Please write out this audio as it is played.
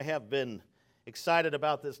I have been excited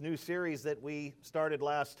about this new series that we started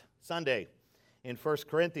last Sunday in 1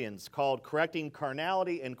 Corinthians called Correcting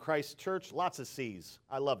Carnality in Christ's Church. Lots of C's.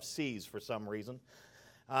 I love C's for some reason.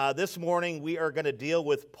 This morning we are going to deal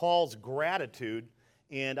with Paul's gratitude,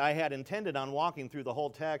 and I had intended on walking through the whole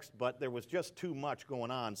text, but there was just too much going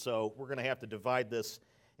on, so we're going to have to divide this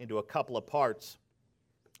into a couple of parts.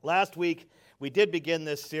 Last week we did begin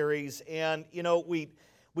this series, and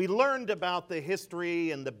we learned about the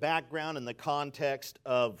history and the background and the context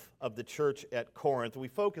of the church at Corinth. We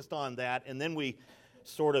focused on that, and then we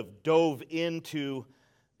sort of dove into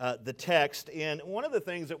the text. And one of the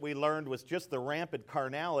things that we learned was just the rampant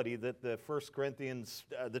carnality that the 1 Corinthians,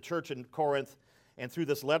 the church in Corinth, and through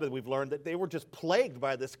this letter we've learned that they were just plagued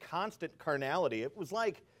by this constant carnality. It was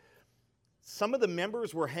like some of the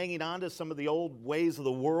members were hanging on to some of the old ways of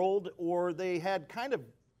the world, or they had kind of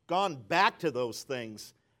gone back to those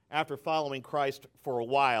things after following Christ for a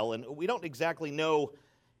while. And we don't exactly know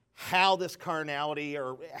how this carnality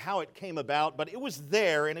or how it came about, but it was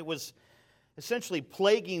there, and it was essentially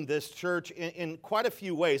plaguing this church in quite a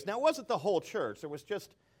few ways. Now, it wasn't the whole church. There was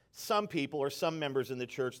just some people or some members in the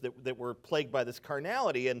church that were plagued by this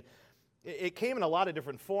carnality, and it came in a lot of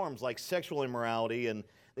different forms, like sexual immorality, and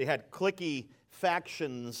they had cliquey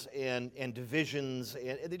factions and divisions,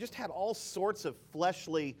 and they just had all sorts of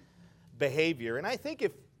fleshly behavior. And I think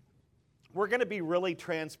if we're going to be really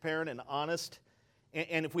transparent and honest,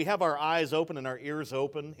 and if we have our eyes open and our ears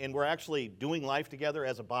open, and we're actually doing life together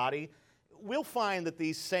as a body, we'll find that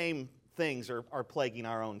these same things are plaguing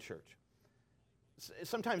our own church.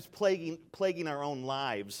 Sometimes plaguing our own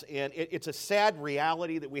lives. And it's a sad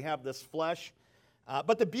reality that we have this flesh.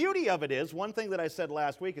 But the beauty of it is, one thing that I said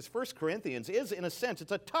last week is 1 Corinthians is, in a sense,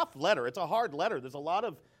 it's a tough letter. It's a hard letter. There's a lot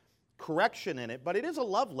of correction in it, but it is a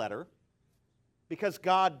love letter because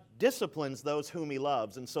God disciplines those whom He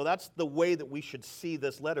loves. And so that's the way that we should see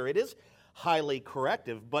this letter. It is highly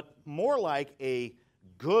corrective, but more like a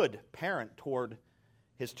good parent toward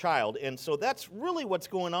his child. And so that's really what's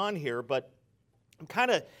going on here, but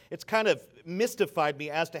it's kind of mystified me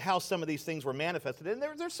as to how some of these things were manifested. And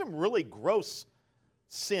there's some really gross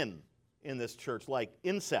sin in this church, like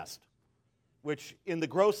incest, which in the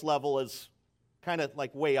gross level is kind of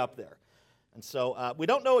like way up there. And so we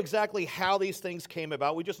don't know exactly how these things came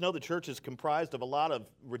about. We just know the church is comprised of a lot of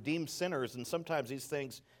redeemed sinners, and sometimes these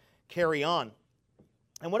things carry on.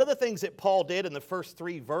 And one of the things that Paul did in the first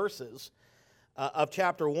 3 verses of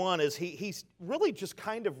chapter 1 is he's really just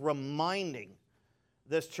kind of reminding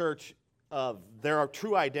this church of their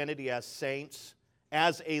true identity as saints,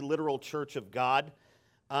 as a literal church of God.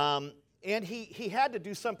 And he had to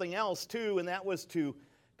do something else too, and that was to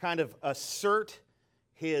kind of assert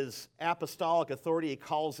his apostolic authority. He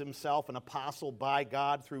calls himself an apostle by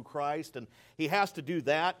God through Christ, and he has to do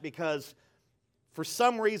that because for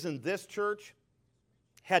some reason this church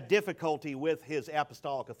had difficulty with his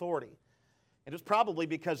apostolic authority. And it's probably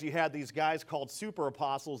because you had these guys called super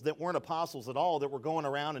apostles that weren't apostles at all, that were going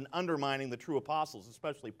around and undermining the true apostles,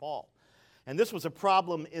 especially Paul. And this was a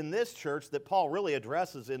problem in this church that Paul really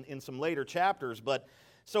addresses in some later chapters. But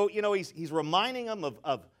so, he's reminding them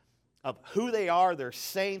of who they are. They're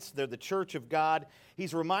saints. They're the church of God.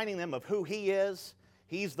 He's reminding them of who he is.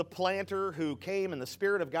 He's the planter who came in the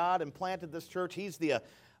Spirit of God and planted this church. He's the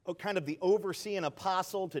kind of the overseeing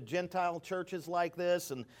apostle to Gentile churches like this.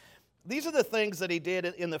 And these are the things that he did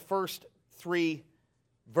in the first 3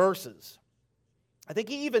 verses. I think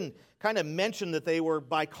he even kind of mentioned that they were,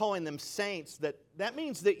 by calling them saints, that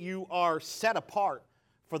means that you are set apart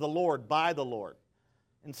for the Lord, by the Lord.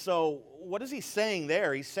 And so what is he saying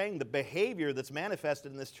there? He's saying the behavior that's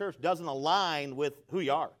manifested in this church doesn't align with who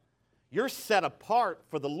you are. You're set apart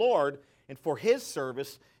for the Lord and for His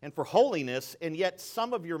service and for holiness, and yet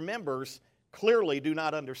some of your members clearly do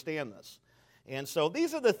not understand this. And so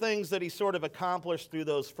these are the things that he sort of accomplished through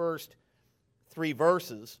those first 3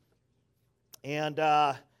 verses. And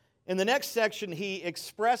in the next section, he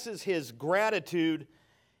expresses his gratitude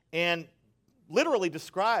and literally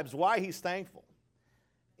describes why he's thankful.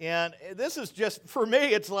 And this is just, for me,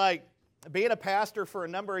 it's like being a pastor for a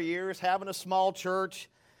number of years, having a small church,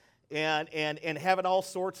 and having all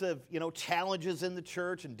sorts of, challenges in the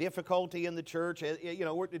church and difficulty in the church.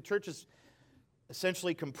 The church is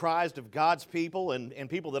essentially comprised of God's people and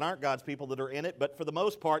people that aren't God's people that are in it. But for the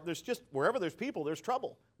most part, there's just, wherever there's people, there's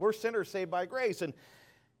trouble. We're sinners saved by grace. And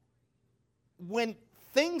when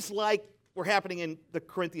things like were happening in the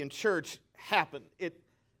Corinthian church happen,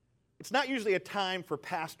 it's not usually a time for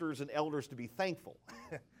pastors and elders to be thankful.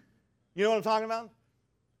 You know what I'm talking about?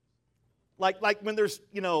 Like when there's,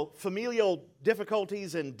 familial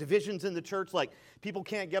difficulties and divisions in the church, like people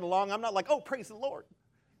can't get along, I'm not like, oh, praise the Lord.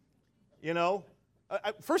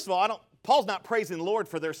 First of all, Paul's not praising the Lord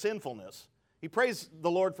for their sinfulness. He praised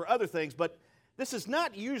the Lord for other things, but this is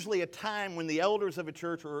not usually a time when the elders of a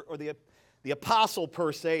church or the apostle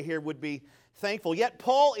per se here would be thankful. Yet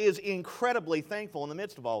Paul is incredibly thankful in the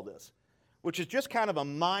midst of all this, which is just kind of a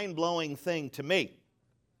mind-blowing thing to me.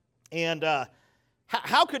 And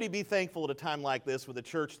how could he be thankful at a time like this with a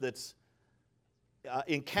church that's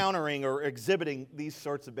encountering or exhibiting these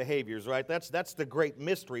sorts of behaviors, right? That's the great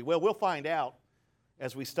mystery. Well, we'll find out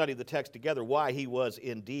as we study the text together why he was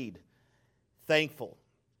indeed thankful.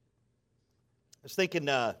 I was thinking,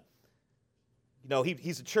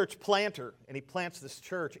 he's a church planter, and he plants this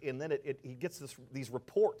church, and then he gets these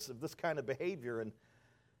reports of this kind of behavior, and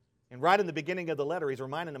right in the beginning of the letter, he's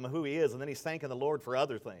reminding them of who he is, and then he's thanking the Lord for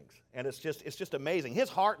other things. And it's just amazing. His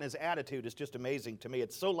heart and his attitude is just amazing to me.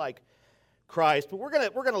 It's so like Christ. But we're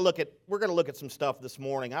gonna look at some stuff this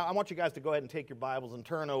morning. I want you guys to go ahead and take your Bibles and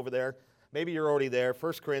turn over there. Maybe you're already there.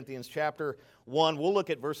 1 Corinthians chapter 1. We'll look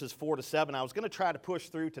at verses 4 to 7. I was going to try to push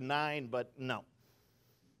through to 9, but no.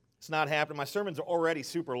 It's not happening. My sermons are already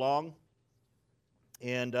super long,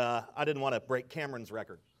 and I didn't want to break Cameron's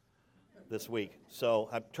record this week, so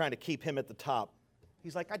I'm trying to keep him at the top.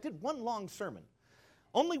 He's like, I did one long sermon.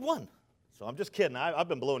 Only one. So I'm just kidding. I've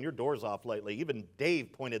been blowing your doors off lately. Even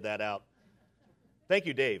Dave pointed that out. Thank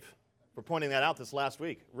you, Dave, for pointing that out this last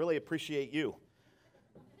week. Really appreciate you.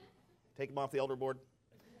 Take him off the elder board.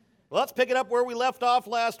 Well, let's pick it up where we left off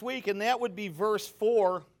last week, and that would be verse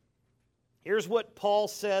 4. Here's what Paul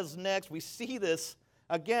says next. We see this,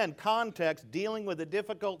 again, context, dealing with a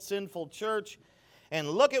difficult, sinful church. And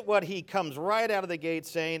look at what he comes right out of the gate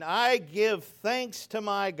saying, I give thanks to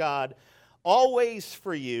my God always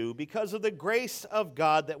for you because of the grace of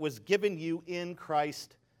God that was given you in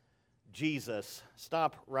Christ Jesus.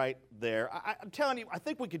 Stop right there. I'm telling you, I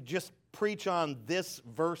think we could just preach on this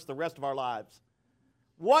verse the rest of our lives.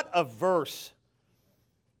 What a verse.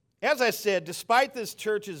 As I said, despite this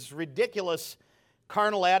church's ridiculous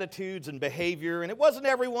carnal attitudes and behavior, and it wasn't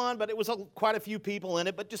everyone, but it was quite a few people in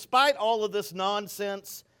it, but despite all of this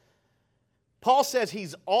nonsense, Paul says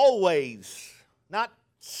he's always, not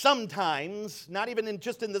sometimes, not even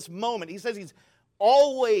just in this moment, he says he's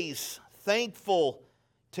always thankful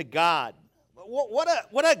to God.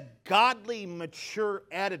 What a godly, mature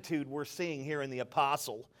attitude we're seeing here in the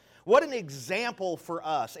apostle. What an example for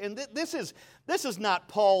us. And this is not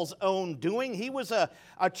Paul's own doing. He was a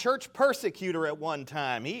church persecutor at one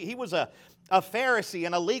time. He was a Pharisee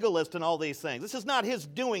and a legalist and all these things. This is not his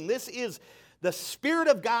doing. This is the Spirit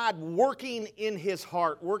of God working in his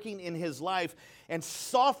heart, working in his life, and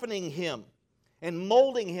softening him, and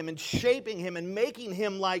molding him, and shaping him, and making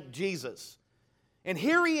him like Jesus. And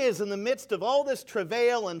here he is in the midst of all this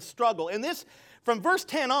travail and struggle. And this, from verse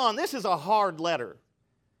 10 on, this is a hard letter.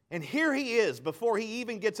 And here he is, before he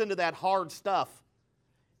even gets into that hard stuff,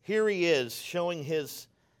 here he is showing his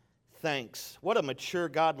thanks. What a mature,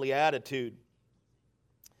 godly attitude.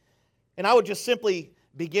 And I would just simply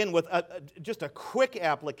begin with just a quick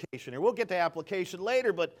application here. We'll get to application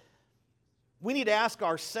later, but we need to ask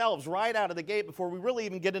ourselves right out of the gate before we really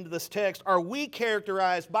even get into this text, are we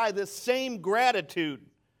characterized by this same gratitude,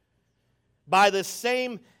 by this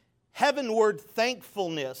same heavenward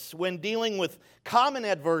thankfulness when dealing with common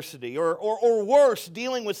adversity, or worse,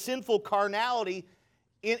 dealing with sinful carnality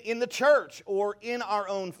in the church or in our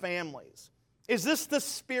own families? Is this the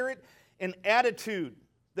spirit and attitude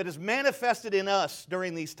that is manifested in us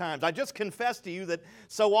during these times? I just confess to you that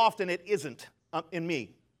so often it isn't in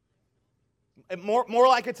me. More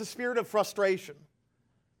like it's a spirit of frustration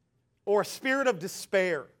or a spirit of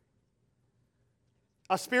despair.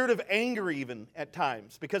 A spirit of anger even at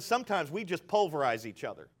times, because sometimes we just pulverize each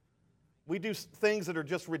other. We do things that are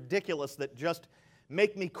just ridiculous, that just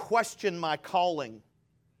make me question my calling,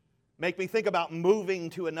 make me think about moving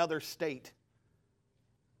to another state.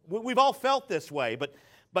 We've all felt this way,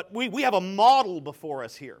 but we have a model before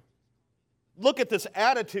us here. Look at this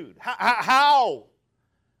attitude. How?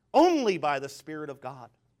 Only by the Spirit of God.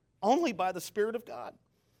 Only by the Spirit of God.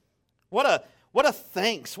 What a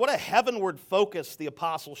thanks, what a heavenward focus the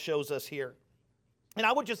apostle shows us here. And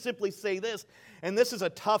I would just simply say this, and this is a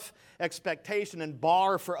tough expectation and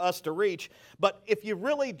bar for us to reach, but if you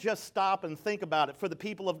really just stop and think about it for the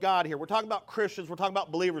people of God here, we're talking about Christians, we're talking about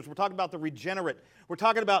believers, we're talking about the regenerate, we're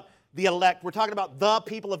talking about the elect, we're talking about the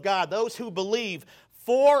people of God, those who believe.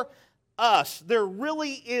 For us, there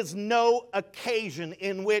really is no occasion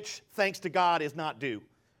in which thanks to God is not due.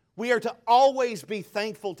 We are to always be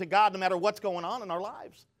thankful to God no matter what's going on in our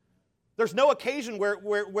lives. There's no occasion where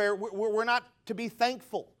we're not to be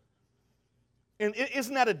thankful. And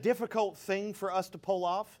isn't that a difficult thing for us to pull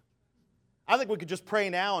off? I think we could just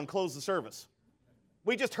pray now and close the service.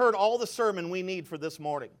 We just heard all the sermon we need for this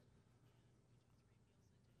morning.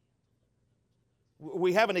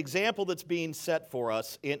 We have an example that's being set for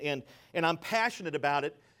us, and I'm passionate about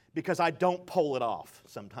it because I don't pull it off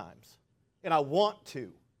sometimes. And I want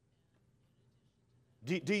to.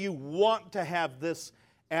 Do you want to have this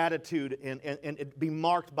attitude and be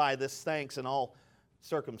marked by this thanks in all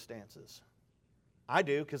circumstances? I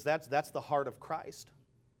do, because that's the heart of Christ.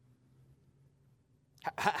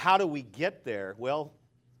 How do we get there? Well,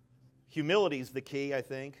 humility is the key, I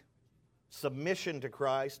think. Submission to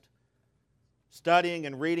Christ. Studying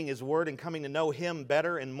and reading His Word and coming to know Him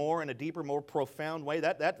better and more in a deeper, more profound way.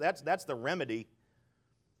 That's the remedy.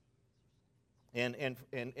 And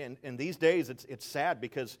these days it's sad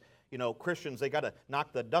because, Christians, they got to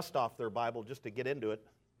knock the dust off their Bible just to get into it.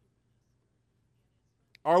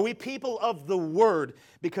 Are we people of the Word?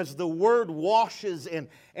 Because the Word washes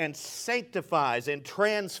and sanctifies and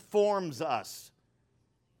transforms us.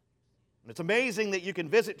 It's amazing that you can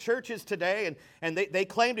visit churches today and they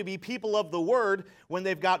claim to be people of the Word when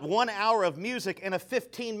they've got 1 hour of music and a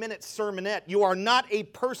 15-minute sermonette. You are not a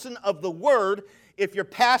person of the Word if your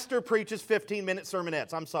pastor preaches 15-minute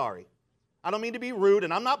sermonettes. I'm sorry. I don't mean to be rude,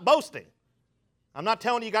 and I'm not boasting. I'm not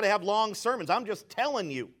telling you got to have long sermons. I'm just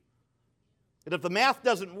telling you that if the math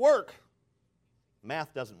doesn't work,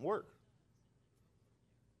 math doesn't work.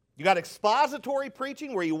 You got expository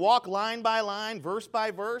preaching where you walk line by line, verse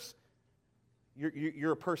by verse.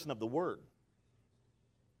 You're a person of the Word.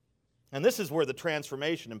 And this is where the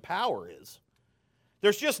transformation and power is.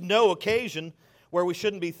 There's just no occasion where we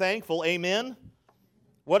shouldn't be thankful. Amen?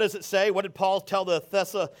 What does it say? What did Paul tell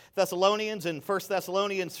the Thessalonians in 1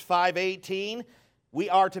 Thessalonians 5:18? We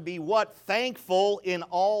are to be what? Thankful in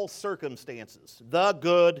all circumstances. The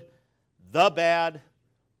good, the bad,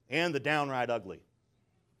 and the downright ugly.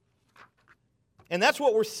 And that's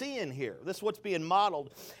what we're seeing here. This is what's being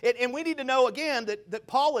modeled. And we need to know, again, that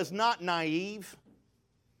Paul is not naive.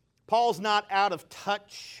 Paul's not out of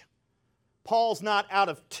touch. Paul's not out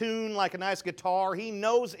of tune like a nice guitar. He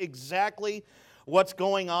knows exactly what's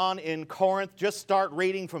going on in Corinth. Just start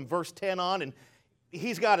reading from verse 10 on, and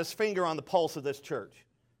he's got his finger on the pulse of this church.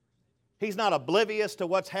 He's not oblivious to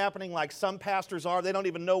what's happening like some pastors are. They don't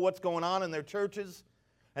even know what's going on in their churches.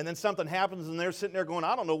 And then something happens and they're sitting there going,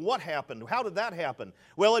 I don't know what happened. How did that happen?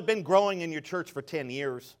 Well, it'd been growing in your church for 10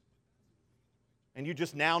 years. And you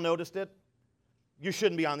just now noticed it? You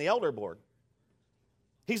shouldn't be on the elder board.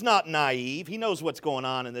 He's not naive. He knows what's going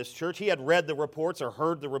on in this church. He had read the reports or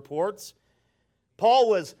heard the reports. Paul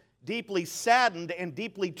was deeply saddened and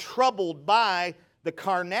deeply troubled by the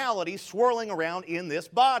carnality swirling around in this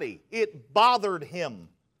body. It bothered him.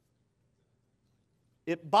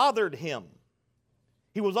 It bothered him.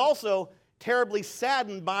 He was also terribly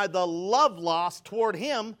saddened by the love lost toward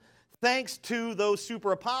him thanks to those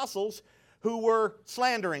super apostles who were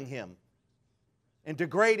slandering him and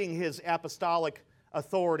degrading his apostolic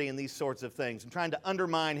authority and these sorts of things and trying to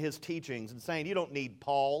undermine his teachings and saying, you don't need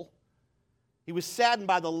Paul. He was saddened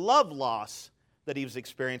by the love loss that he was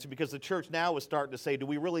experiencing because the church now was starting to say, do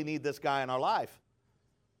we really need this guy in our life?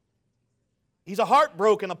 He's a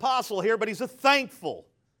heartbroken apostle here, but he's a thankful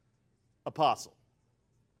apostle.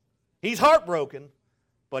 He's heartbroken,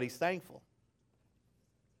 but he's thankful.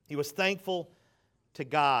 He was thankful to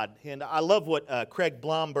God. And I love what Craig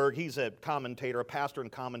Blomberg, he's a commentator, a pastor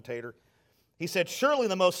and commentator. He said, surely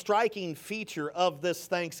the most striking feature of this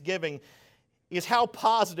Thanksgiving is how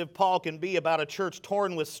positive Paul can be about a church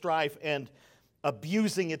torn with strife and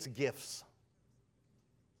abusing its gifts.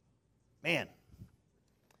 Man.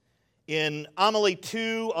 In homily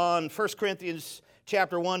 2 on 1 Corinthians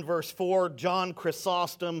chapter 1, verse 4, John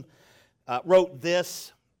Chrysostom wrote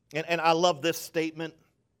this, and I love this statement.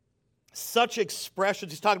 Such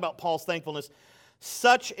expressions, he's talking about Paul's thankfulness,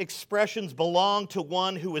 such expressions belong to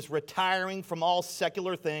one who is retiring from all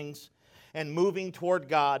secular things and moving toward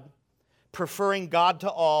God, preferring God to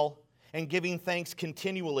all, and giving thanks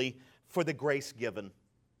continually for the grace given.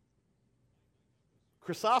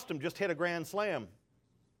 Chrysostom just hit a grand slam.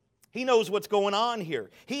 He knows what's going on here.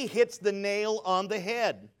 He hits the nail on the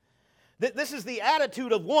head. This is the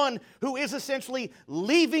attitude of one who is essentially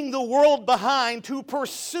leaving the world behind to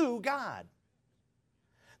pursue God.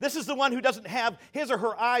 This is the one who doesn't have his or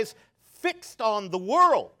her eyes fixed on the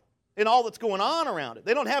world and all that's going on around it.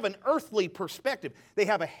 They don't have an earthly perspective. They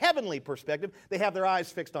have a heavenly perspective. They have their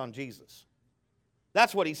eyes fixed on Jesus.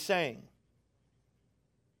 That's what he's saying.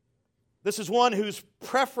 This is one whose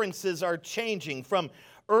preferences are changing from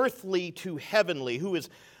earthly to heavenly, who is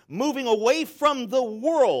moving away from the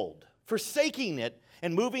world, forsaking it,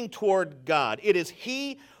 and moving toward God. It is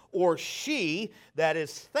he or she that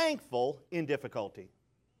is thankful in difficulty.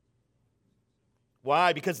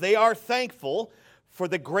 Why? Because they are thankful for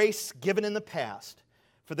the grace given in the past,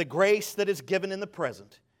 for the grace that is given in the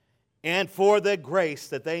present, and for the grace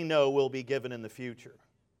that they know will be given in the future.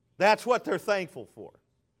 That's what they're thankful for.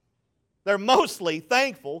 They're mostly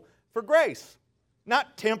thankful for grace,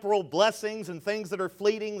 not temporal blessings and things that are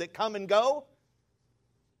fleeting that come and go,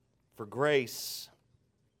 for grace.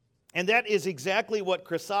 And that is exactly what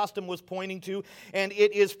Chrysostom was pointing to, and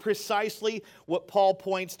it is precisely what Paul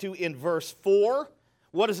points to in verse 4.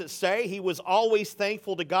 What does it say? He was always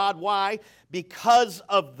thankful to God. Why? Because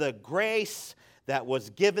of the grace that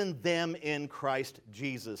was given them in Christ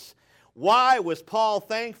Jesus. Why was Paul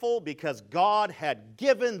thankful? Because God had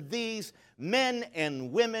given these men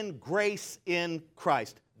and women grace in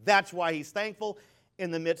Christ. That's why he's thankful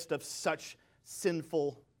in the midst of such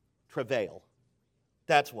sinful travail.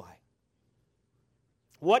 That's why.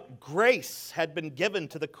 What grace had been given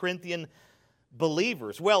to the Corinthian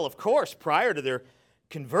believers? Well, of course, prior to their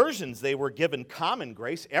conversions, they were given common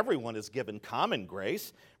grace. Everyone is given common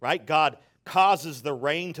grace, right? God causes the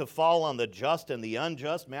rain to fall on the just and the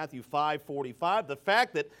unjust, Matthew 5:45. The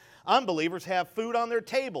fact that unbelievers have food on their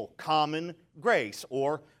table, common grace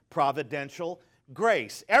or providential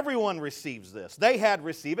grace. Everyone receives this. They had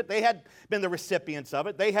received it. They had been the recipients of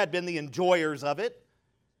it. They had been the enjoyers of it.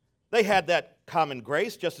 They had that common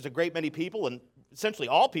grace, just as a great many people, and essentially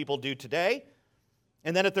all people do today.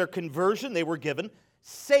 And then at their conversion, they were given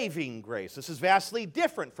saving grace. This is vastly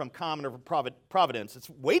different from common or providence. It's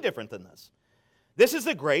way different than this. This is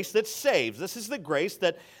the grace that saves. This is the grace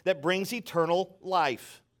that brings eternal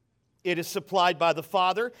life. It is supplied by the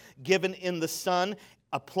Father, given in the Son,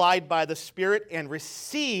 applied by the Spirit, and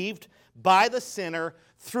received by the sinner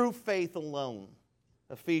through faith alone.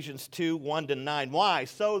 Ephesians 2:1-9. Why?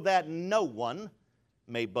 So that no one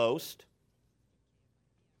may boast.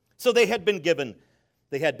 So they had been given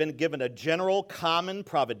a general, common,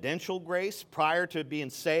 providential grace prior to being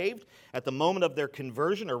saved. At the moment of their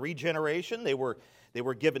conversion or regeneration, they were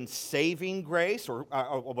given saving grace, or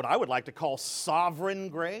what I would like to call sovereign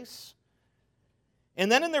grace.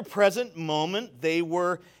 And then in their present moment, they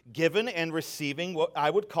were given and receiving what I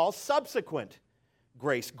would call subsequent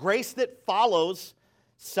grace. Grace that follows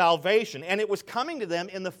salvation. And it was coming to them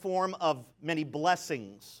in the form of many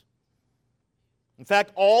blessings. In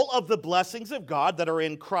fact, all of the blessings of God that are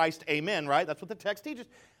in Christ, amen, right? That's what the text teaches.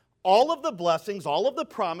 All of the blessings, all of the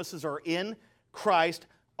promises are in Christ.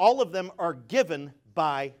 All of them are given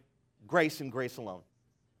by grace and grace alone.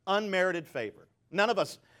 Unmerited favor. None of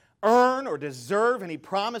us earn or deserve any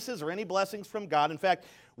promises or any blessings from God. In fact,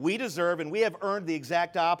 we deserve and we have earned the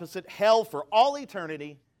exact opposite, hell for all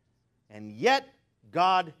eternity. And yet,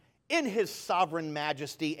 God, in His sovereign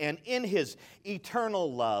majesty and in His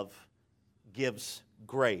eternal love, gives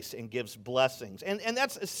grace and gives blessings. And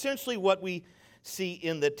that's essentially what we see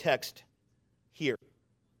in the text here.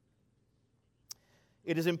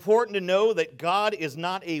 It is important to know that God is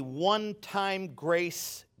not a one-time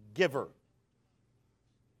grace giver.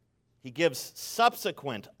 He gives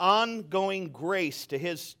subsequent, ongoing grace to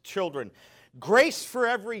His children. Grace for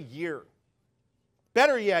every year.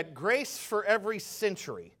 Better yet, grace for every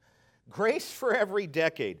century. Grace for every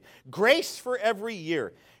decade. Grace for every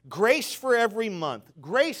year. Grace for every month.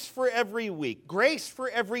 Grace for every week. Grace for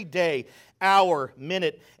every day, hour,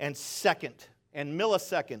 minute, and second, and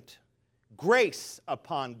millisecond. Grace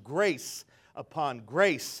upon grace upon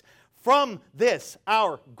grace from this,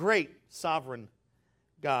 our great sovereign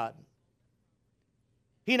God.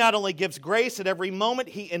 He not only gives grace at every moment,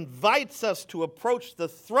 He invites us to approach the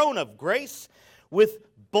throne of grace with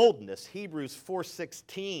boldness. Hebrews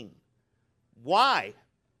 4:16. Why?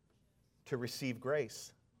 To receive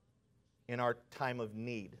grace in our time of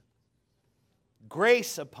need.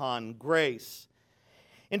 Grace upon grace.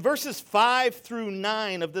 In verses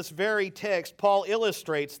 5-9 of this very text, Paul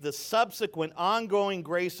illustrates the subsequent ongoing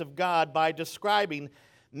grace of God by describing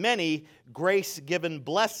many grace-given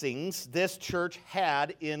blessings this church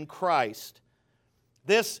had in Christ.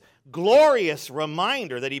 This glorious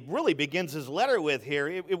reminder that he really begins his letter with here,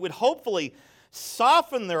 it would hopefully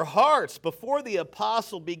soften their hearts before the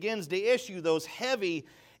apostle begins to issue those heavy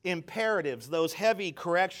imperatives, those heavy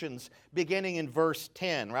corrections beginning in verse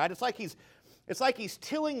 10, right? It's like he's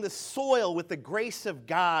tilling the soil with the grace of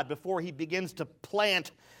God before he begins to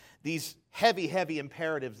plant these heavy, heavy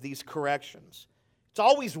imperatives, these corrections. It's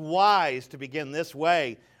always wise to begin this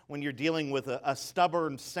way when you're dealing with a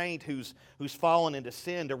stubborn saint who's fallen into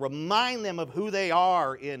sin, to remind them of who they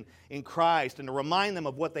are in Christ and to remind them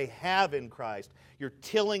of what they have in Christ. You're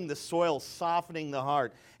tilling the soil, softening the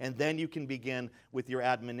heart, and then you can begin with your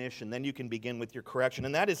admonition. Then you can begin with your correction.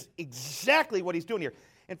 And that is exactly what he's doing here.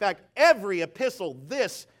 In fact, every epistle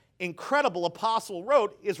this incredible apostle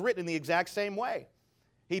wrote is written in the exact same way.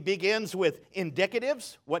 He begins with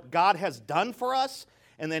indicatives, what God has done for us,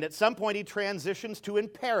 and then at some point he transitions to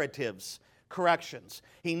imperatives, corrections.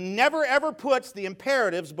 He never ever puts the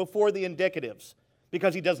imperatives before the indicatives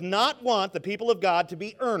because he does not want the people of God to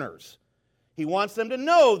be earners. He wants them to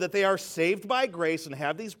know that they are saved by grace and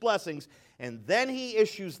have these blessings, and then he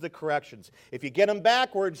issues the corrections. If you get them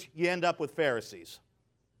backwards, you end up with Pharisees.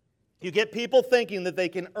 You get people thinking that they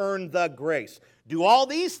can earn the grace. Do all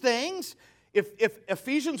these things. If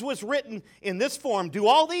Ephesians was written in this form, do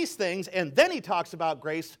all these things, and then he talks about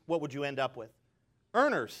grace, what would you end up with?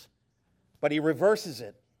 Earners. But he reverses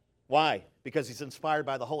it. Why? Because he's inspired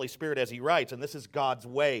by the Holy Spirit as he writes, and this is God's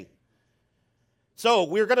way. So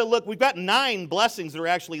we're going to look, we've got 9 blessings that are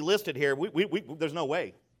actually listed here. There's no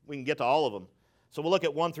way we can get to all of them. So we'll look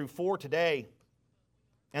at 1 through 4 today.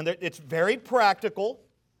 And it's very practical.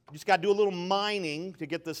 You just got to do a little mining to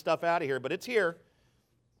get this stuff out of here, but it's here.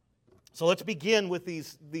 So let's begin with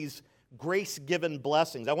these grace-given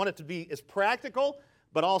blessings. I want it to be as practical,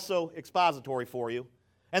 but also expository for you.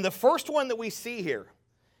 And the first one that we see here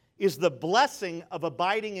is the blessing of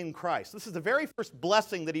abiding in Christ. This is the very first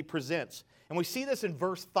blessing that he presents. And we see this in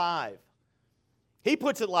verse 5. He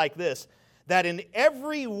puts it like this, that in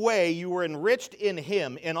every way you were enriched in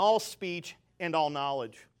him, in all speech and all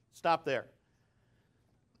knowledge. Stop there.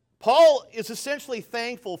 Paul is essentially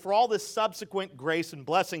thankful for all this subsequent grace and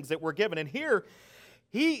blessings that were given. And here,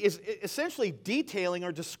 he is essentially detailing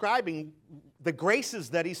or describing the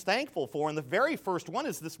graces that he's thankful for. And the very first one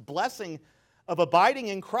is this blessing of abiding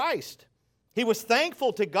in Christ. He was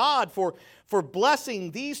thankful to God for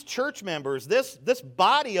blessing these church members, this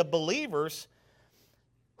body of believers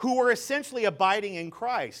who were essentially abiding in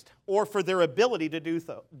Christ, or for their ability to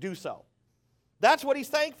do so. That's what he's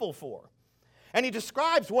thankful for. And he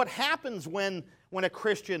describes what happens when a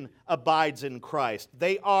Christian abides in Christ.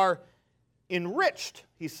 They are enriched,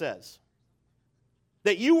 he says.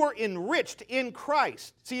 That you were enriched in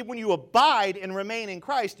Christ. See, when you abide and remain in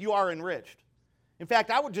Christ, you are enriched. In fact,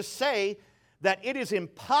 I would just say that it is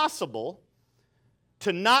impossible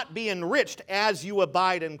to not be enriched as you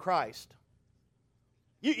abide in Christ.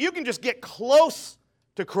 You can just get close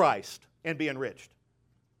to Christ and be enriched.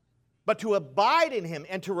 But to abide in him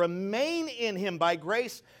and to remain in him by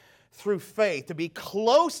grace through faith, to be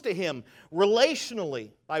close to him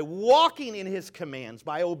relationally, by walking in his commands,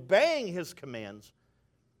 by obeying his commands,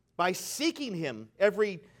 by seeking him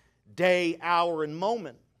every day, hour, and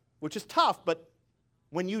moment, which is tough, but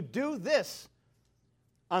when you do this,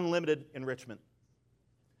 unlimited enrichment.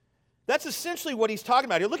 That's essentially what he's talking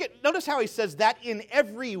about here. Notice how he says that in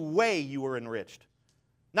every way you were enriched.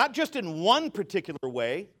 Not just in one particular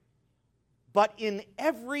way, but in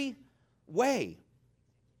every way.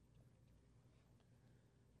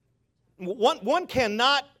 One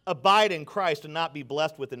cannot abide in Christ and not be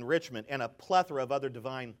blessed with enrichment and a plethora of other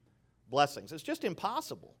divine blessings. It's just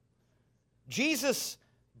impossible. Jesus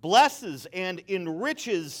blesses and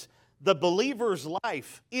enriches the believer's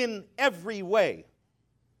life in every way.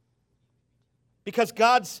 Because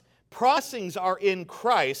God's blessings are in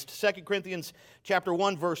Christ, 2 Corinthians chapter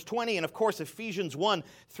 1, verse 20, and of course Ephesians 1,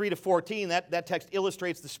 3 to 14, that text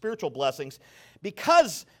illustrates the spiritual blessings.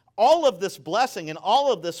 Because all of this blessing and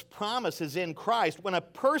all of this promise is in Christ, when a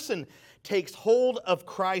person takes hold of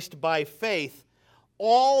Christ by faith,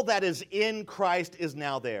 all that is in Christ is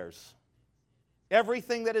now theirs.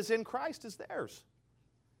 Everything that is in Christ is theirs.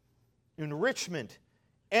 Enrichment,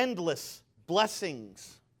 endless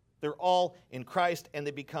blessings. They're all in Christ and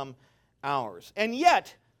they become ours. And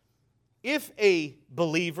yet, if a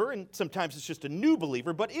believer, and sometimes it's just a new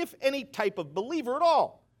believer, but if any type of believer at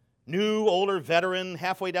all, new, older, veteran,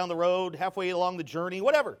 halfway down the road, halfway along the journey,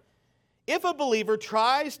 whatever, if a believer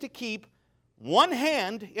tries to keep one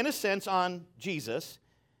hand, in a sense, on Jesus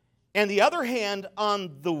and the other hand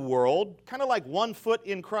on the world, kind of like one foot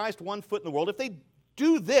in Christ, one foot in the world, if they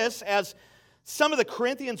do this as some of the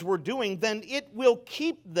Corinthians were doing, then it will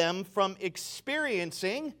keep them from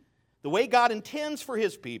experiencing the way God intends for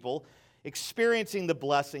his people, experiencing the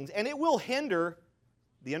blessings, and it will hinder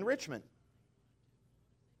the enrichment.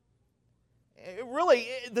 Really,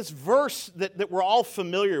 this verse that we're all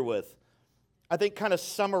familiar with, I think kind of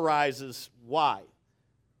summarizes why.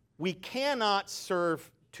 We cannot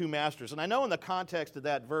serve two masters. And I know in the context of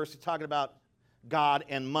that verse, he's talking about God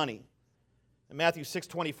and money. In Matthew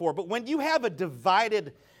 6:24, but when you have a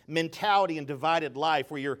divided mentality and divided life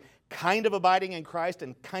where you're kind of abiding in Christ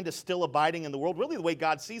and kind of still abiding in the world, really the way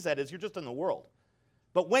God sees that is you're just in the world.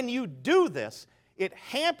 But when you do this, it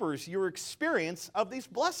hampers your experience of these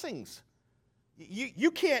blessings.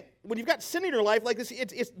 You can't, when you've got sin in your life like this,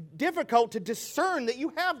 it's difficult to discern that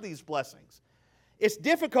you have these blessings. It's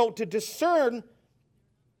difficult to discern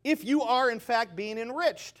if you are in fact being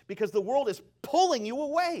enriched because the world is pulling you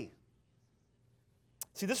away.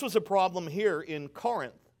 See, this was a problem here in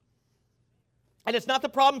Corinth. And it's not the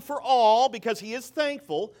problem for all, because he is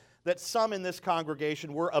thankful that some in this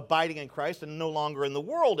congregation were abiding in Christ and no longer in the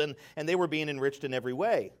world, and they were being enriched in every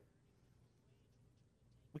way.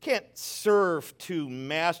 We can't serve two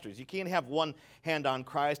masters. You can't have one hand on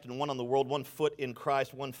Christ and one on the world, one foot in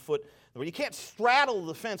Christ, one foot in the world. You can't straddle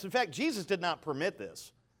the fence. In fact, Jesus did not permit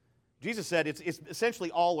this. Jesus said it's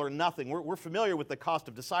essentially all or nothing. We're familiar with the cost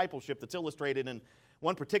of discipleship that's illustrated in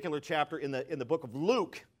one particular chapter in the book of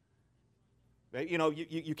Luke. You know,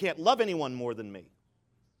 you can't love anyone more than me.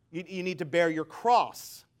 You need to bear your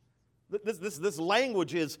cross. This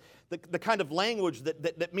language is the kind of language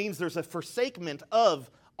that means there's a forsakement of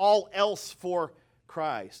all else for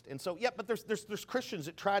Christ. And so, yeah, but there's Christians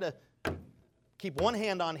that try to keep one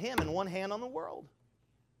hand on him and one hand on the world.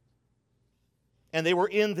 And they were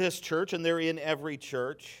in this church, and they're in every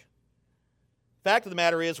church. Fact of the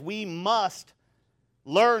matter is, we must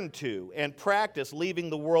learn to and practice leaving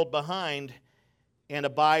the world behind and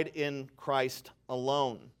abide in Christ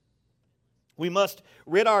alone. We must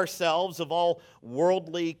rid ourselves of all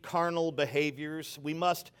worldly, carnal behaviors. We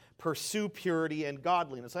must pursue purity and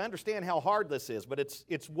godliness. I understand how hard this is, but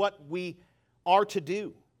it's what we are to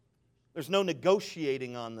do. There's no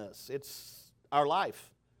negotiating on this. It's our life.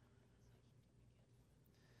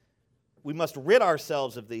 We must rid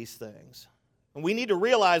ourselves of these things. And we need to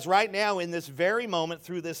realize right now in this very moment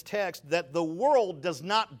through this text that the world does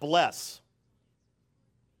not bless.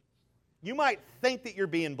 You might think that you're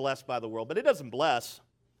being blessed by the world, but it doesn't bless.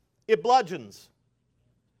 It bludgeons.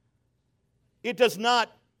 It does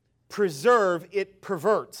not preserve, it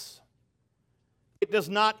perverts. It does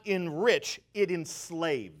not enrich, it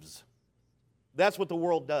enslaves. That's what the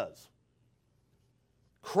world does.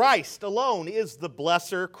 Christ alone is the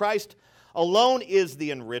blesser. Christ alone is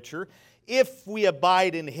the enricher. If we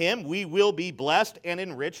abide in him, we will be blessed and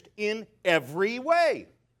enriched in every way.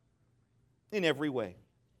 In every way.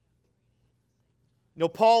 You know,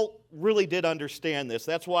 Paul really did understand this.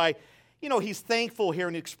 That's why, he's thankful here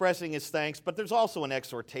and expressing his thanks, but there's also an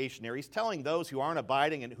exhortation here. He's telling those who aren't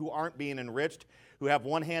abiding and who aren't being enriched, who have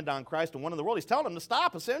one hand on Christ and one in the world, he's telling them to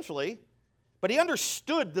stop, essentially. But he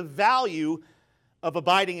understood the value of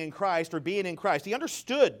abiding in Christ or being in Christ. He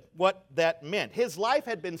understood what that meant. His life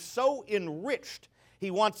had been so enriched.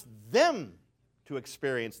 He wants them to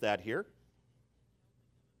experience that here.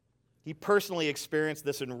 He personally experienced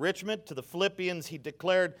this enrichment. To the Philippians, he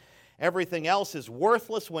declared everything else is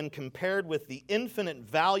worthless when compared with the infinite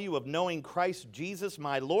value of knowing Christ Jesus,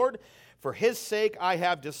 my Lord. For his sake, I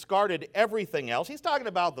have discarded everything else. He's talking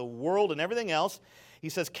about the world and everything else. He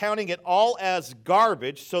says, counting it all as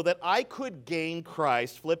garbage so that I could gain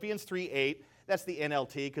Christ. Philippians 3:8. That's the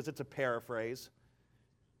NLT because it's a paraphrase.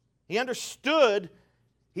 He understood,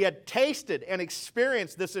 he had tasted and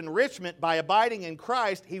experienced this enrichment by abiding in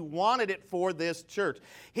Christ. He wanted it for this church.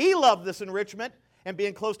 He loved this enrichment and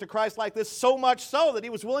being close to Christ like this so much so that he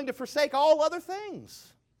was willing to forsake all other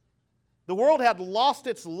things. The world had lost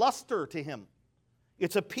its luster to him,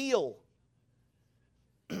 its appeal.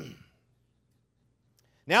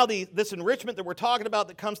 Now this enrichment that we're talking about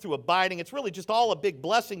that comes through abiding, it's really just all a big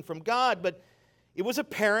blessing from God, but it was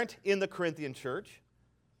apparent in the Corinthian church.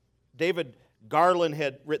 David Garland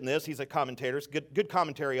had written this. He's a commentator. Good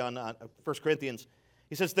commentary on 1 Corinthians.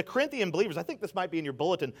 He says, the Corinthian believers, I think this might be in your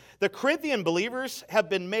bulletin, the Corinthian believers have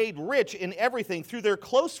been made rich in everything through their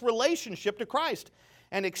close relationship to Christ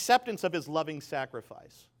and acceptance of his loving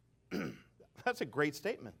sacrifice. That's a great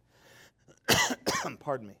statement.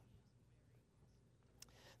 Pardon me.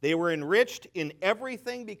 They were enriched in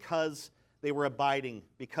everything because they were abiding,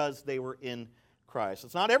 because they were in Christ.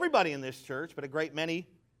 It's not everybody in this church, but a great many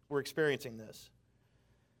were experiencing this.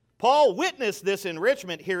 Paul witnessed this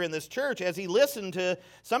enrichment here in this church as he listened to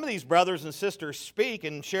some of these brothers and sisters speak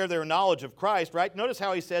and share their knowledge of Christ, right? Notice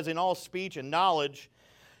how he says, in all speech and knowledge.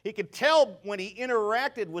 He could tell when he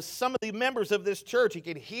interacted with some of the members of this church, he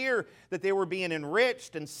could hear that they were being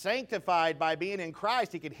enriched and sanctified by being in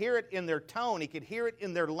Christ. He could hear it in their tone. He could hear it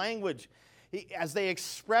in their language. As they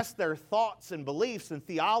expressed their thoughts and beliefs and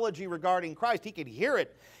theology regarding Christ, he could hear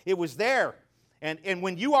it. It was there. And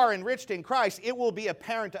when you are enriched in Christ, it will be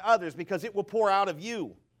apparent to others because it will pour out of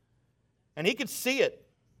you. And he could see it.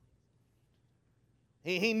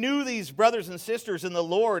 He knew these brothers and sisters in the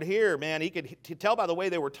Lord here, man. He could tell by the way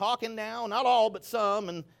they were talking now, not all, but some,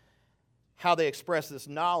 and how they expressed this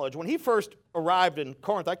knowledge. When he first arrived in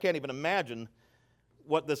Corinth, I can't even imagine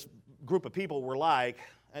what this group of people were like.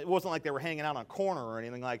 It wasn't like they were hanging out on a corner or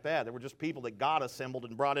anything like that. They were just people that God assembled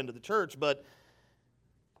and brought into the church. But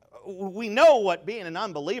we know what being an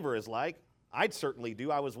unbeliever is like. I'd certainly do.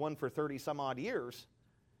 I was one for 30 some odd years.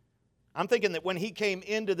 I'm thinking that when he came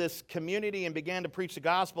into this community and began to preach the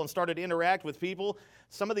gospel and started to interact with people,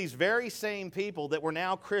 some of these very same people that were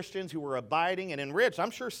now Christians who were abiding and enriched,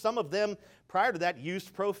 I'm sure some of them prior to that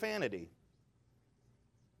used profanity.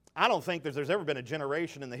 I don't think there's ever been a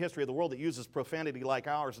generation in the history of the world that uses profanity like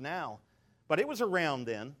ours now, but it was around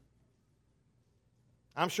then.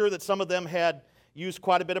 I'm sure that some of them had used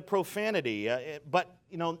quite a bit of profanity, but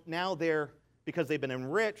now because they've been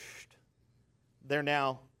enriched, they're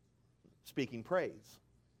now speaking praise.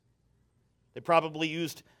 They probably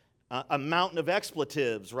used a mountain of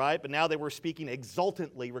expletives, right? But now they were speaking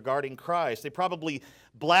exultantly regarding Christ. They probably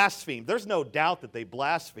blasphemed. There's no doubt that they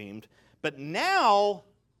blasphemed, but now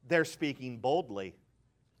they're speaking boldly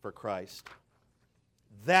for Christ.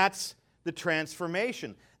 That's the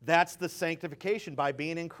transformation. That's the sanctification by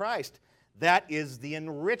being in Christ. That is the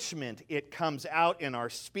enrichment. It comes out in our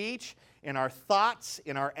speech, in our thoughts,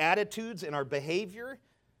 in our attitudes, in our behavior.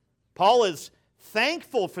 Paul is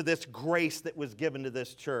thankful for this grace that was given to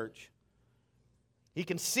this church. He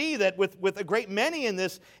can see that with a great many in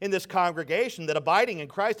this congregation, that abiding in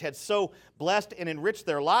Christ had so blessed and enriched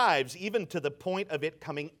their lives, even to the point of it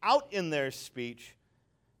coming out in their speech,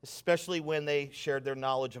 especially when they shared their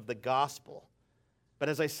knowledge of the gospel. But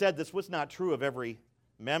as I said, this was not true of every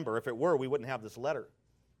member. If it were, we wouldn't have this letter.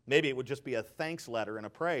 Maybe it would just be a thanks letter and a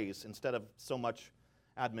praise instead of so much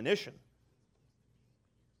admonition.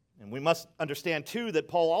 And we must understand, too, that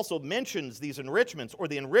Paul also mentions these enrichments, or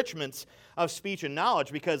the enrichments of speech and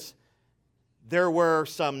knowledge, because there were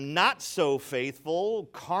some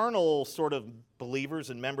not-so-faithful, carnal sort of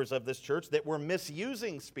believers and members of this church that were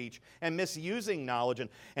misusing speech and misusing knowledge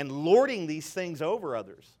and lording these things over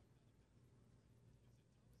others.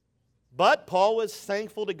 But Paul was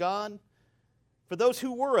thankful to God for those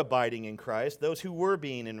who were abiding in Christ, those who were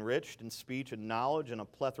being enriched in speech and knowledge and a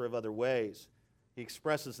plethora of other ways. He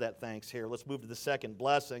expresses that thanks here. Let's move to the second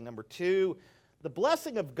blessing. Number 2, the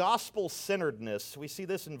blessing of gospel-centeredness. We see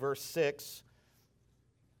this in verse 6.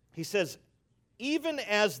 He says, even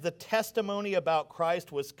as the testimony about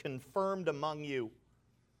Christ was confirmed among you.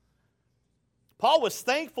 Paul was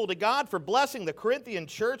thankful to God for blessing the Corinthian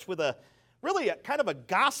church with a kind of a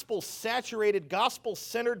gospel-saturated,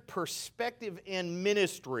 gospel-centered perspective in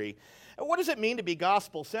ministry. What does it mean to be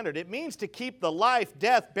gospel-centered? It means to keep the life,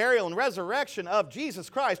 death, burial, and resurrection of Jesus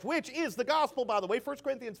Christ, which is the gospel, by the way, 1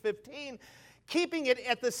 Corinthians 15, keeping it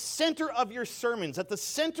at the center of your sermons, at the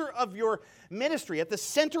center of your ministry, at the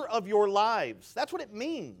center of your lives. That's what it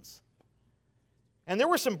means. And there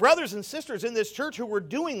were some brothers and sisters in this church who were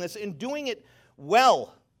doing this and doing it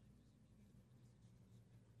well.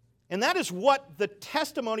 And that is what the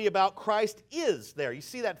testimony about Christ is there. You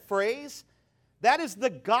see that phrase? That is the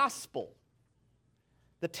gospel.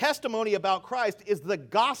 The testimony about Christ is the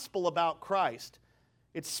gospel about Christ.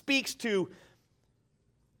 It speaks to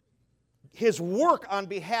His work on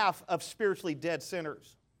behalf of spiritually dead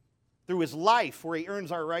sinners. Through His life, where He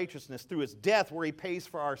earns our righteousness. Through His death, where He pays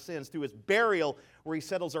for our sins. Through His burial, where He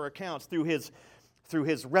settles our accounts. Through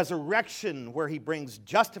His resurrection, where He brings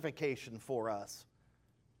justification for us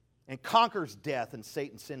and conquers death and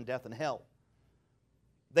Satan, sin, death, and hell.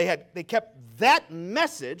 They kept that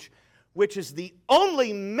message, which is the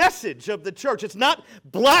only message of the church. It's not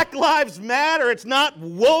Black Lives Matter. It's not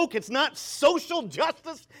woke. It's not social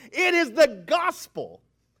justice. It is the gospel.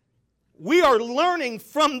 We are learning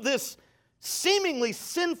from this seemingly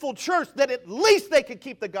sinful church that at least they could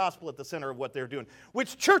keep the gospel at the center of what they're doing,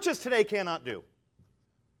 which churches today cannot do.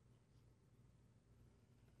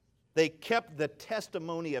 They kept the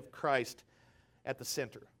testimony of Christ at the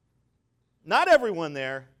center. Not everyone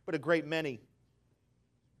there, but a great many.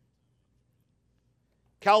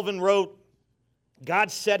 Calvin wrote, God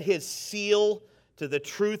set His seal to the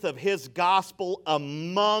truth of His gospel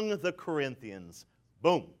among the Corinthians.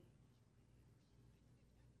 Boom.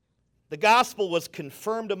 The gospel was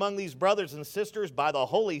confirmed among these brothers and sisters by the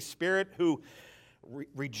Holy Spirit, who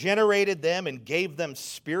regenerated them and gave them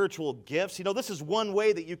spiritual gifts. This is one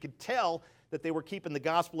way that you could tell that they were keeping the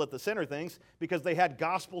gospel at the center of things, because they had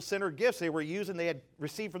gospel-centered gifts they had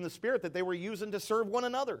received from the Spirit that they were using to serve one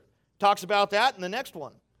another, talks about that in the next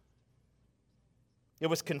one. It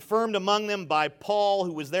was confirmed among them by Paul,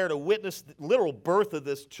 who was there to witness the literal birth of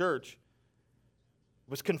this church. It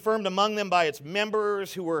was confirmed among them by its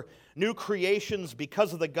members who were new creations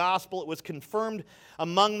because of the gospel. It was confirmed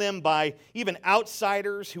among them by even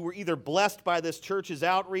outsiders who were either blessed by this church's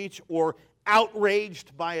outreach or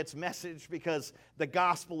outraged by its message because the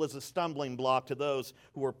gospel is a stumbling block to those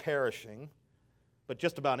who are perishing. But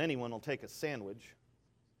just about anyone will take a sandwich.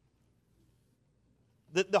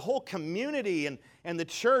 The whole community and the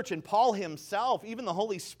church and Paul himself, even the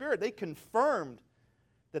Holy Spirit, they confirmed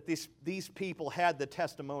that these people had the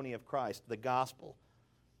testimony of Christ, the gospel.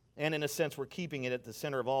 And in a sense, were keeping it at the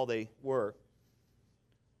center of all they were.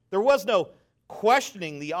 There was no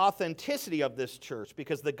questioning the authenticity of this church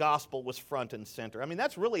because the gospel was front and center. I mean,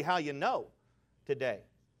 that's really how you know today.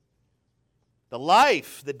 The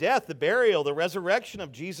life, the death, the burial, the resurrection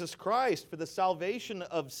of Jesus Christ for the salvation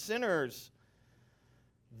of sinners.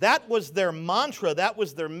 That was their mantra, that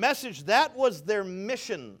was their message, that was their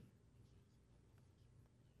mission.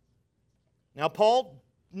 Now, Paul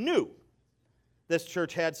knew this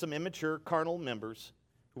church had some immature carnal members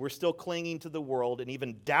who were still clinging to the world and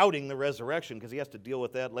even doubting the resurrection, because he has to deal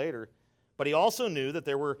with that later. But he also knew that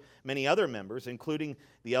there were many other members, including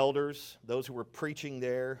the elders, those who were preaching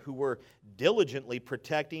there, who were diligently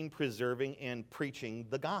protecting, preserving, and preaching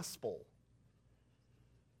the gospel.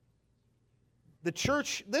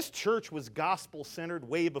 This church was gospel-centered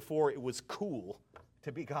way before it was cool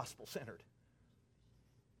to be gospel-centered.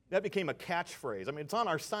 That became a catchphrase. I mean, it's on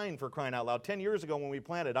our sign, for crying out loud. 10 years ago when we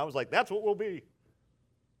planted, I was like, that's what we'll be.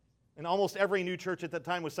 And almost every new church at that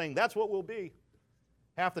time was saying, that's what we'll be.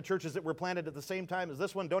 Half the churches that were planted at the same time as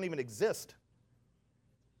this one don't even exist.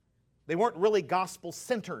 They weren't really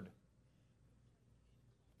gospel-centered.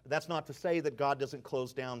 But that's not to say that God doesn't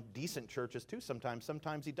close down decent churches too sometimes.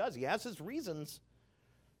 Sometimes he does. He has his reasons.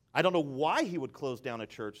 I don't know why he would close down a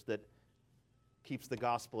church that keeps the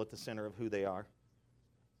gospel at the center of who they are.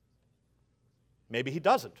 Maybe he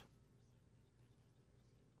doesn't.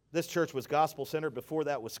 This church was gospel-centered before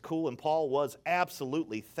that was cool, and Paul was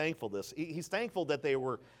absolutely thankful this. He's thankful that they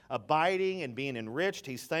were abiding and being enriched.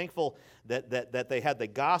 He's thankful that they had the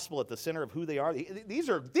gospel at the center of who they are. These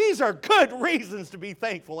are good reasons to be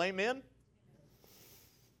thankful, amen?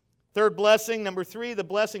 Third blessing, number 3, the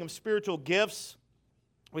blessing of spiritual gifts.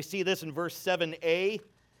 We see this in verse 7a.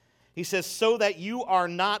 He says, so that you are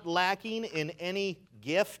not lacking in any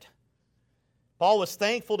gift. Paul was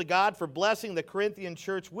thankful to God for blessing the Corinthian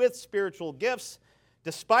church with spiritual gifts,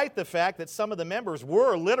 despite the fact that some of the members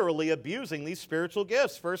were literally abusing these spiritual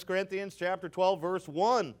gifts. 1 Corinthians chapter 12, verse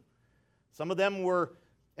 1. Some of them were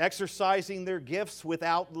exercising their gifts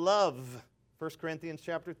without love. 1 Corinthians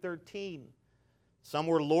chapter 13. Some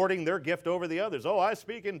were lording their gift over the others. Oh, I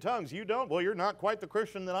speak in tongues. You don't? Well, you're not quite the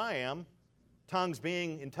Christian that I am. Tongues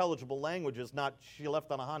being intelligible languages, not she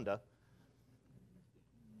left on a Honda.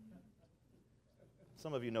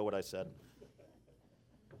 Some of you know what I said.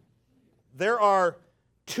 There are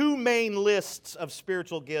 2 main lists of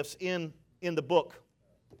spiritual gifts in the book.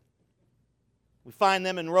 We find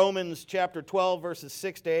them in Romans chapter 12, verses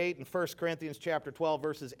 6 to 8, and 1 Corinthians chapter 12,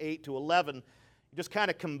 verses 8 to 11. You just kind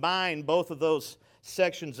of combine both of those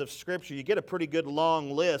sections of Scripture. You get a pretty good long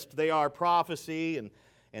list. They are prophecy, and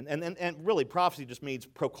really prophecy just means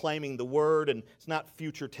proclaiming the word, and it's not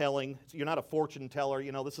future telling. You're not a fortune teller.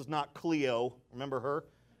 You know, this is not Cleo. Remember her?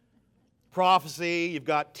 Prophecy, you've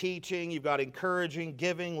got teaching, you've got encouraging,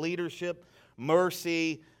 giving, leadership,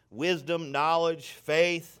 mercy, wisdom, knowledge,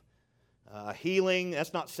 faith, healing.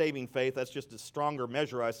 That's not saving faith. That's just a stronger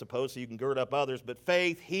measure, I suppose, so you can gird up others. But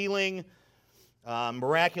faith, healing,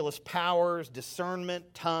 miraculous powers,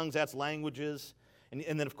 discernment, tongues, that's languages.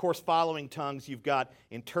 And then, of course, following tongues, you've got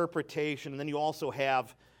interpretation. And then you also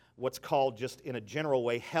have what's called, just in a general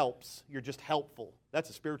way, helps. You're just helpful. That's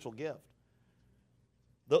a spiritual gift.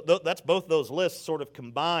 That's both those lists sort of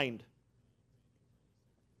combined.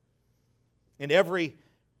 And every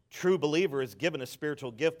true believer is given a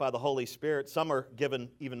spiritual gift by the Holy Spirit. Some are given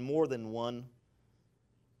even more than one.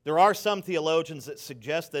 There are some theologians that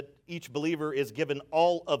suggest that each believer is given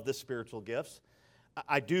all of the spiritual gifts.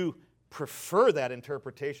 I do prefer that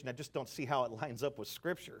interpretation. I just don't see how it lines up with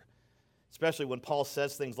Scripture, especially when Paul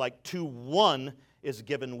says things like, to one is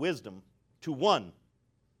given wisdom. To one.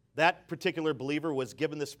 That particular believer was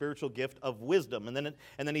given the spiritual gift of wisdom. And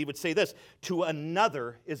then he would say this, to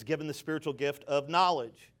another is given the spiritual gift of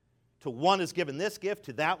knowledge. To one is given this gift,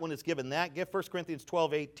 to that one is given that gift. 1 Corinthians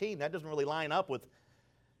 12, 18, that doesn't really line up with,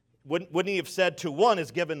 wouldn't he have said, to one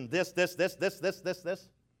is given this.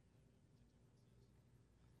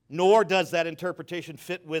 Nor does that interpretation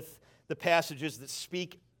fit with the passages that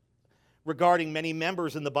speak regarding many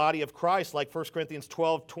members in the body of Christ, like 1 Corinthians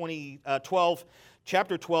 12,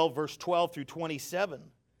 chapter 12, verse 12 through 27.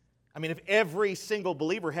 I mean, if every single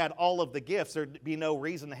believer had all of the gifts, there'd be no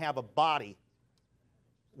reason to have a body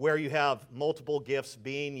where you have multiple gifts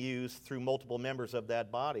being used through multiple members of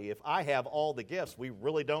that body. If I have all the gifts, we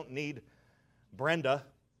really don't need Brenda.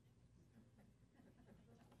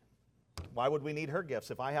 Why would we need her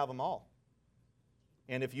gifts if I have them all?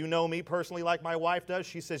 And if you know me personally like my wife does,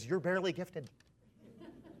 she says, you're barely gifted.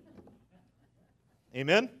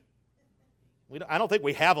 Amen? I don't think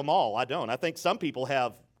we have them all. I don't. I think some people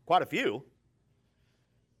have quite a few.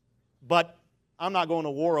 But I'm not going to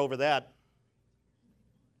war over that.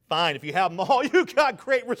 Fine, if you have them all, you got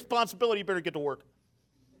great responsibility. You better get to work.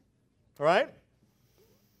 All right?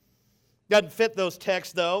 Doesn't fit those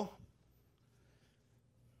texts, though.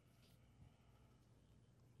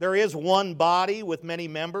 There is one body with many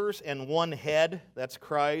members and one head, that's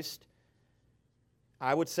Christ.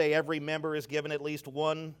 I would say every member is given at least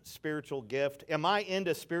one spiritual gift. Am I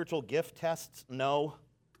into spiritual gift tests? No.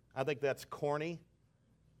 I think that's corny.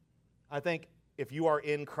 I think if you are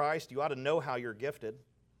in Christ, you ought to know how you're gifted.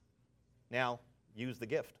 Now, use the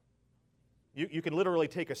gift. You can literally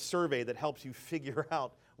take a survey that helps you figure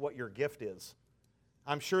out what your gift is.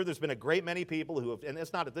 I'm sure there's been a great many people who have, and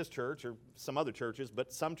it's not at this church or some other churches,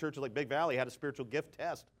 but some churches like Big Valley had a spiritual gift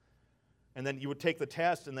test. And then you would take the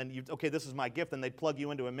test, and then okay, this is my gift, and they'd plug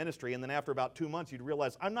you into a ministry, and then after about 2 months, you'd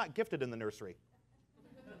realize, I'm not gifted in the nursery.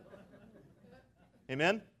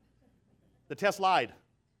 Amen? The test lied.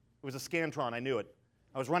 It was a Scantron, I knew it.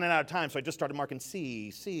 I was running out of time, so I just started marking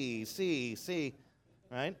C, C, C, C,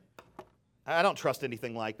 right? I don't trust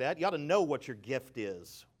anything like that. You ought to know what your gift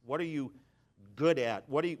is. What are you good at?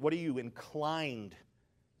 What are you inclined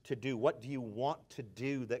to do? What do you want to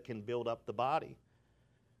do that can build up the body?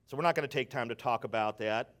 So we're not going to take time to talk about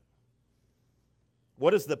that.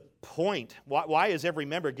 What is the point? Why is every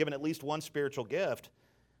member given at least one spiritual gift?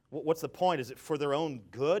 What's the point? Is it for their own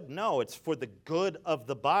good? No, it's for the good of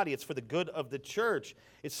the body. It's for the good of the church.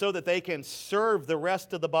 It's so that they can serve the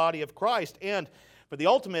rest of the body of Christ, and for the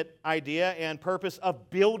ultimate idea and purpose of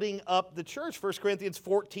building up the church. 1 Corinthians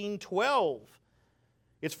 14:12.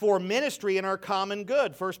 It's for ministry and our common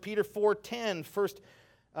good. 1 Peter 4:10.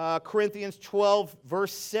 1 Corinthians 12,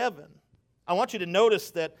 verse 7. I want you to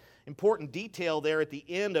notice that important detail there at the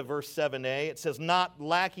end of verse 7a. It says, not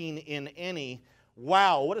lacking in any.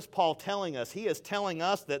 Wow, what is Paul telling us? He is telling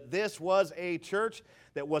us that this was a church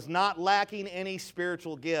that was not lacking any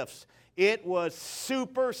spiritual gifts. It was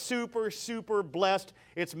super, super, super blessed.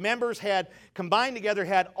 Its members had, combined together,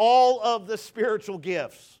 had all of the spiritual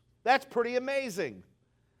gifts. That's pretty amazing.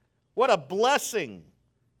 What a blessing.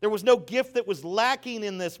 There was no gift that was lacking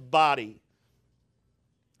in this body.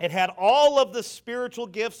 It had all of the spiritual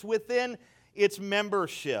gifts within its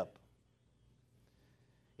membership.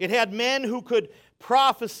 It had men who could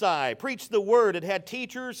prophesy, preach the word. It had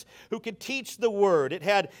teachers who could teach the word. It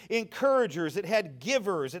had encouragers. It had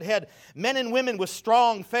givers. It had men and women with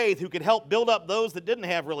strong faith who could help build up those that didn't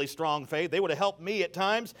have really strong faith. They would have helped me at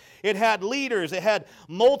times. It had leaders. It had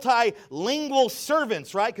multilingual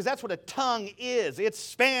servants, right? Because that's what a tongue is. It's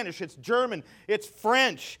Spanish. It's German. It's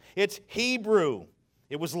French. It's Hebrew.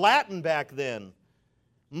 It was Latin back then.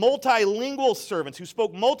 Multilingual servants who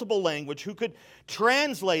spoke multiple languages, who could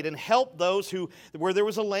translate and help those where there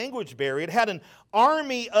was a language barrier. It had an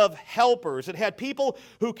army of helpers. It had people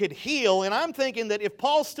who could heal. And I'm thinking that if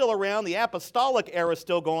Paul's still around, the apostolic era is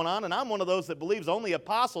still going on, and I'm one of those that believes only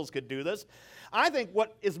apostles could do this, I think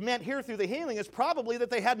what is meant here through the healing is probably that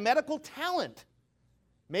they had medical talent.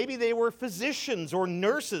 Maybe they were physicians or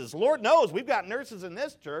nurses. Lord knows, we've got nurses in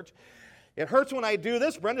this church. It hurts when I do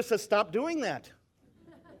this. Brenda says, stop doing that.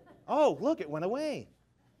 Oh, look, it went away.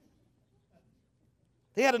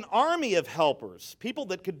 They had an army of helpers, people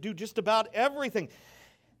that could do just about everything.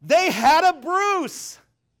 They had a Bruce.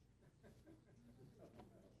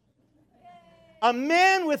 A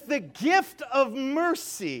man with the gift of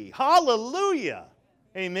mercy. Hallelujah.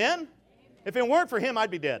 Amen? If it weren't for him,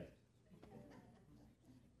 I'd be dead.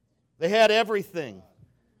 They had everything.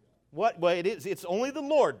 Well, it's only the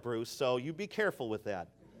Lord, Bruce, so you be careful with that.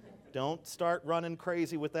 Don't start running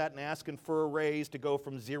crazy with that and asking for a raise to go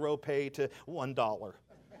from 0 pay to $1.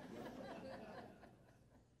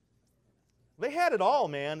 They had it all,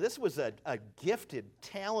 man. This was a gifted,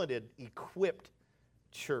 talented, equipped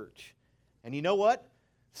church. And you know what?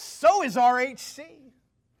 So is RHC.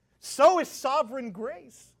 So is Sovereign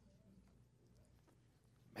Grace.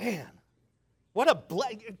 Man, what a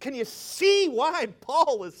blessing. Can you see why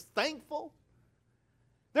Paul is thankful?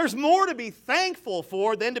 There's more to be thankful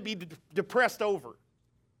for than to be depressed over.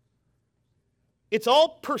 It's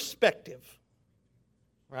all perspective,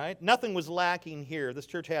 right? Nothing was lacking here. This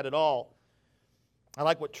church had it all. I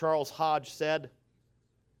like what Charles Hodge said.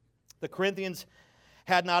 The Corinthians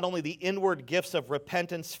had not only the inward gifts of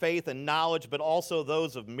repentance, faith, and knowledge, but also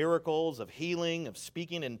those of miracles, of healing, of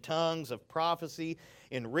speaking in tongues, of prophecy,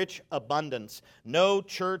 in rich abundance. No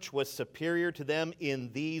church was superior to them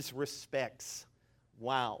in these respects.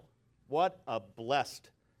 Wow, what a blessed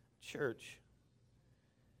church.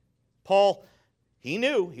 Paul, he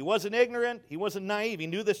knew. He wasn't ignorant. He wasn't naive. He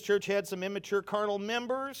knew this church had some immature carnal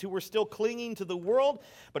members who were still clinging to the world,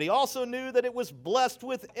 but he also knew that it was blessed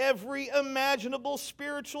with every imaginable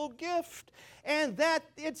spiritual gift, and that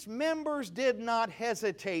its members did not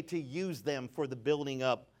hesitate to use them for the building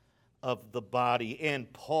up of the body.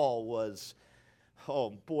 And Paul was,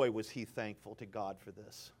 oh boy, was he thankful to God for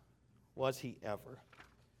this. Was he ever?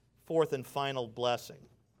 Fourth and final blessing.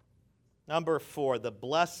 Number 4, the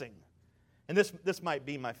blessing. And this might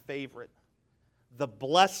be my favorite. The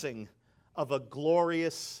blessing of a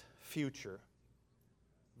glorious future.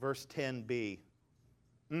 Verse 10b.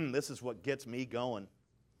 This is what gets me going.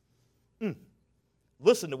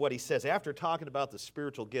 Listen to what he says. After talking about the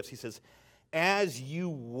spiritual gifts, he says, as you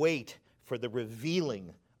wait for the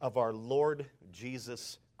revealing of our Lord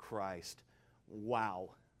Jesus Christ. Wow.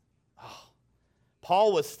 Oh.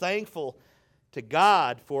 Paul was thankful to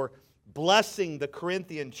God for blessing the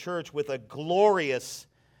Corinthian church with a glorious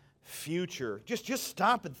future. Just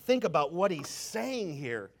stop and think about what he's saying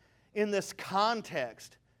here in this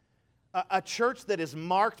context. A church that is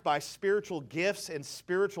marked by spiritual gifts and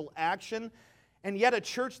spiritual action, and yet a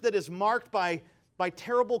church that is marked by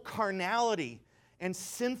terrible carnality and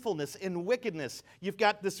sinfulness and wickedness. You've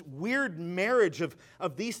got this weird marriage of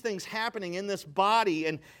these things happening in this body,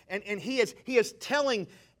 and he is telling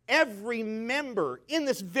every member, in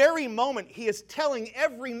this very moment, he is telling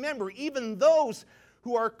every member, even those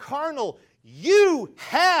who are carnal, you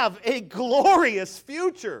have a glorious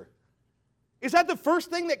future. Is that the first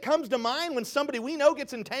thing that comes to mind when somebody we know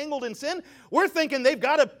gets entangled in sin? We're thinking they've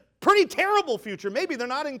got a pretty terrible future. Maybe they're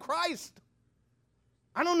not in Christ.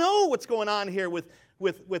 I don't know what's going on here with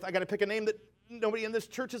I got to pick a name that nobody in this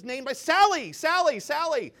church is named by. Sally.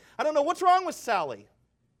 I don't know what's wrong with Sally.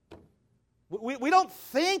 We don't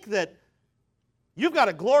think that you've got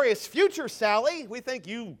a glorious future, Sally. We think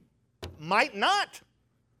you might not.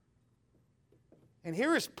 And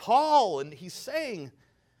here is Paul, and he's saying,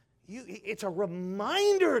 it's a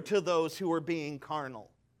reminder to those who are being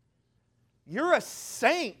carnal. You're a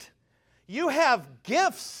saint. You have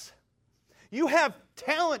gifts. You have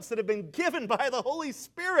talents that have been given by the Holy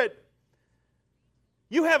Spirit.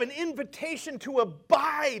 You have an invitation to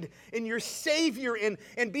abide in your Savior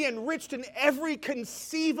and be enriched in every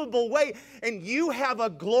conceivable way. And you have a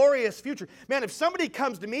glorious future. Man, if somebody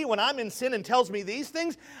comes to me when I'm in sin and tells me these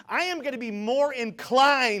things, I am going to be more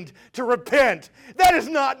inclined to repent. That is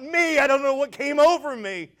not me. I don't know what came over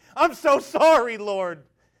me. I'm so sorry, Lord.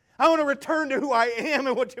 I want to return to who I am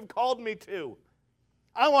and what you've called me to.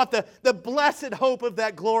 I want the blessed hope of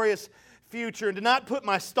that glorious future, and to not put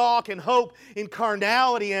my stock and hope in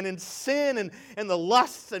carnality and in sin and the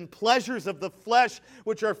lusts and pleasures of the flesh,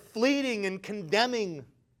 which are fleeting and condemning.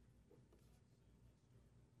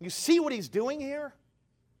 You see what he's doing here?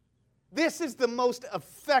 This is the most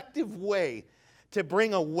effective way to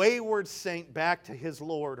bring a wayward saint back to his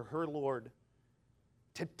Lord or her Lord.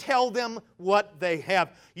 To tell them what they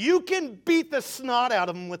have. You can beat the snot out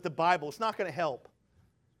of them with the Bible. It's not going to help.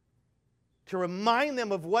 To remind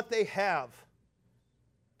them of what they have.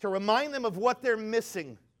 To remind them of what they're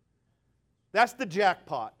missing. That's the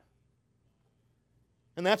jackpot.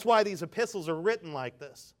 And that's why these epistles are written like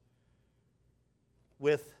this.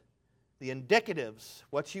 With the indicatives,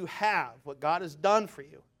 what you have, what God has done for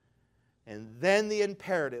you. And then the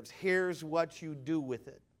imperatives. Here's what you do with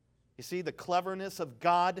it. You see the cleverness of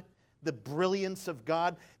God, the brilliance of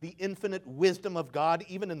God, the infinite wisdom of God,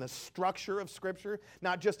 even in the structure of Scripture,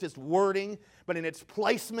 not just its wording, but in its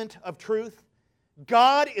placement of truth.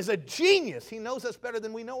 God is a genius. He knows us better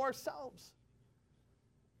than we know ourselves.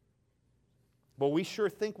 But we sure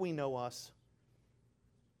think we know us.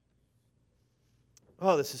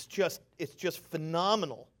 Oh, it's just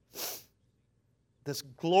phenomenal. This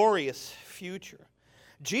glorious future.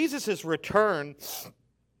 Jesus' return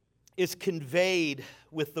is conveyed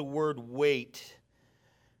with the word wait,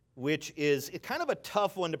 which is kind of a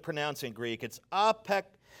tough one to pronounce in Greek. It's apekdek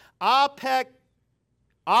home.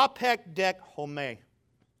 Apekdek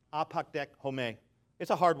home. It's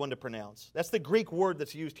a hard one to pronounce. That's the Greek word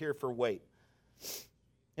that's used here for wait.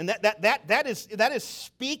 And that is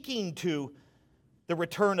speaking to the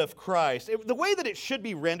return of Christ. The way that it should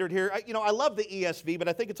be rendered here, I love the ESV, but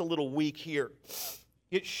I think it's a little weak here.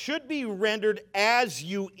 It should be rendered as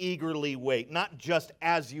you eagerly wait, not just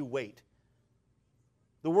as you wait.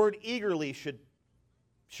 The word eagerly should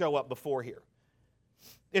show up before here.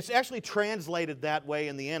 It's actually translated that way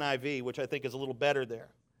in the NIV, which I think is a little better there.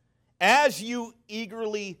 As you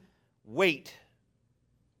eagerly wait.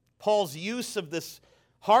 Paul's use of this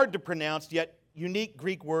hard to pronounce yet unique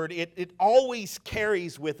Greek word, it always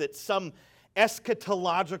carries with it some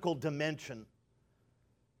eschatological dimension.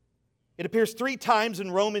 It appears 3 times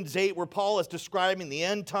in Romans 8 where Paul is describing the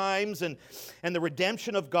end times and the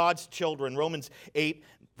redemption of God's children. Romans 8,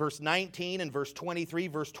 verse 19 and verse 23,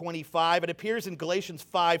 verse 25. It appears in Galatians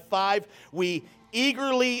 5:5. We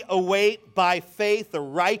eagerly await by faith the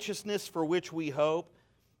righteousness for which we hope.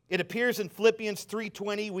 It appears in Philippians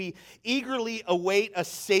 3:20. We eagerly await a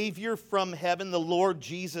Savior from heaven, the Lord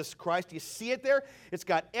Jesus Christ. You see it there? It's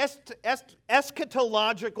got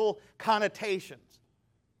eschatological connotations.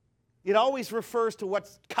 It always refers to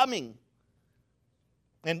what's coming.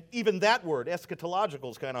 And even that word, eschatological,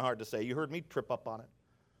 is kind of hard to say. You heard me trip up on it.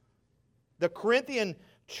 The Corinthian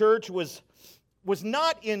church was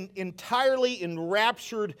not entirely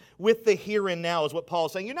enraptured with the here and now, is what Paul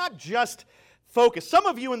is saying. You're not just focused. Some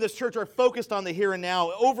of you in this church are focused on the here and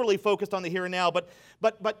now, overly focused on the here and now, but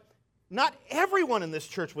not everyone in this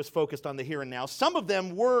church was focused on the here and now. Some of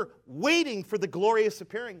them were waiting for the glorious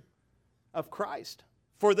appearing of Christ,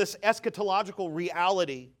 for this eschatological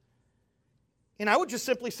reality. And I would just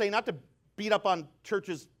simply say, not to beat up on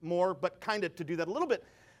churches more, but kind of to do that a little bit,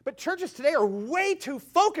 but churches today are way too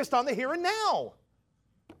focused on the here and now.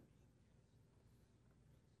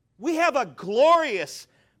 We have a glorious,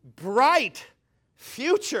 bright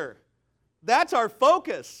future. That's our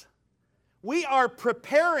focus. We are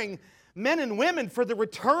preparing men and women for the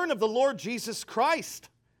return of the Lord Jesus Christ,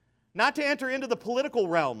 not to enter into the political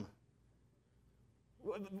realm.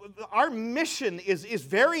 Our mission is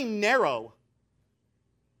very narrow.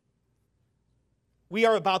 We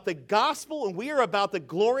are about the gospel and we are about the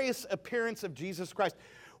glorious appearance of Jesus Christ.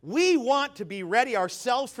 We want to be ready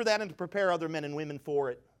ourselves for that and to prepare other men and women for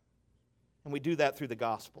it. And we do that through the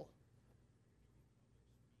gospel.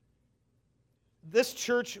 This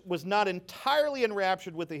church was not entirely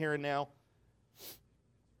enraptured with the here and now.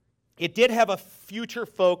 It did have a future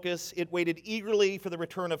focus. It waited eagerly for the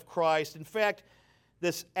return of Christ. In fact,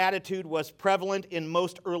 this attitude was prevalent in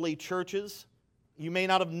most early churches. You may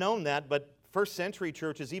not have known that, but first century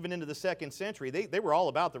churches, even into the second century, they were all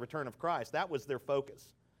about the return of Christ. That was their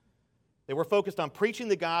focus. They were focused on preaching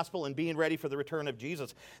the gospel and being ready for the return of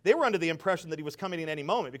Jesus. They were under the impression that he was coming in any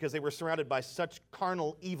moment because they were surrounded by such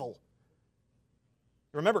carnal evil.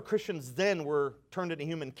 Remember, Christians then were turned into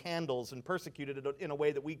human candles and persecuted in a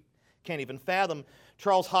way that we can't even fathom.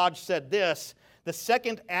 Charles Hodge said this: the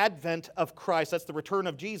second advent of Christ, that's the return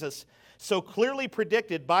of Jesus, so clearly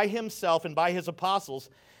predicted by himself and by his apostles,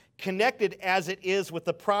 connected as it is with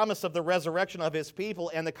the promise of the resurrection of his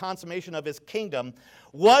people and the consummation of his kingdom,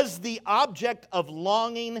 was the object of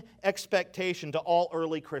longing expectation to all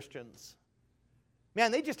early Christians.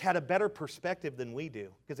 Man, they just had a better perspective than we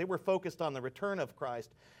do because they were focused on the return of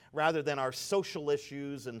Christ rather than our social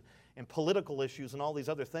issues and political issues and all these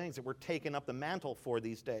other things that we're taking up the mantle for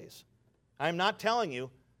these days. I'm not telling you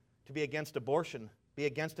to be against abortion. Be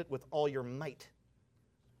against it with all your might.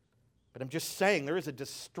 But I'm just saying there is a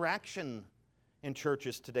distraction in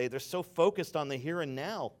churches today. They're so focused on the here and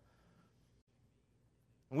now.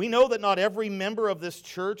 We know that not every member of this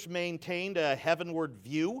church maintained a heavenward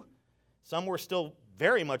view. Some were still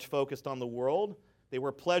very much focused on the world. They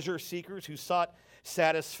were pleasure seekers who sought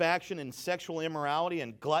satisfaction in sexual immorality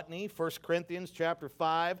and gluttony. 1 Corinthians chapter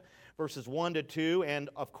 5, verses 1 to 2, and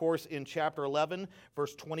of course in chapter 11,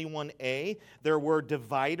 verse 21a. There were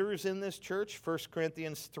dividers in this church, 1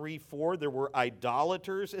 Corinthians 3, 4. There were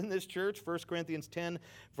idolaters in this church, 1 Corinthians 10,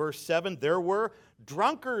 verse 7. There were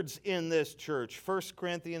drunkards in this church, 1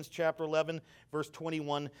 Corinthians chapter 11, verse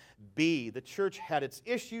 21b. The church had its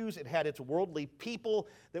issues. It had its worldly people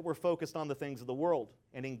that were focused on the things of the world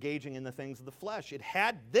and engaging in the things of the flesh. It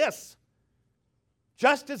had this,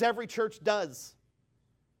 just as every church does.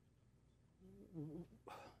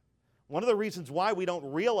 One of the reasons why we don't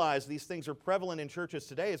realize these things are prevalent in churches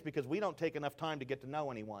today is because we don't take enough time to get to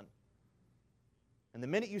know anyone. And the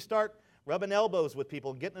minute you start rubbing elbows with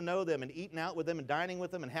people, getting to know them and eating out with them and dining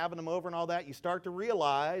with them and having them over and all that, you start to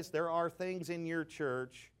realize there are things in your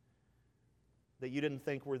church that you didn't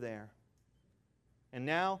think were there. And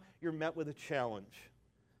now you're met with a challenge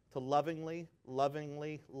to lovingly,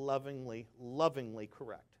 lovingly, lovingly, lovingly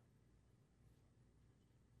correct.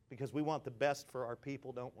 Because we want the best for our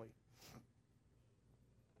people, don't we?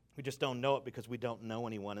 We just don't know it because we don't know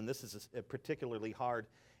anyone. And this is particularly hard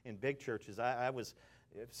in big churches. I was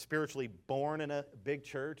spiritually born in a big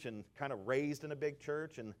church and kind of raised in a big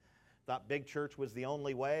church and thought big church was the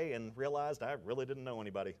only way and realized I really didn't know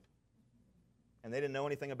anybody. And they didn't know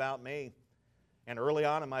anything about me. And early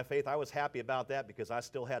on in my faith, I was happy about that because I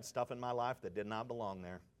still had stuff in my life that did not belong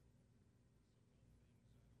there.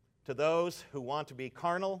 To those who want to be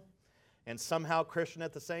carnal and somehow Christian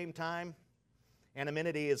at the same time,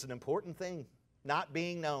 anonymity is an important thing. Not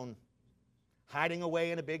being known, hiding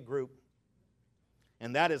away in a big group.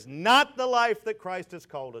 And that is not the life that Christ has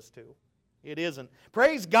called us to. It isn't.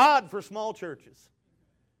 Praise God for small churches.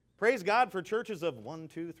 Praise God for churches of 1,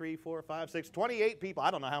 2, 3, 4, 5, 6, 28 people.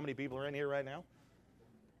 I don't know how many people are in here right now.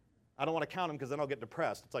 I don't want to count them because then I'll get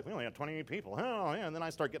depressed. It's like, we only have 28 people. Oh, yeah. And then I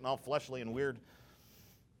start getting all fleshly and weird.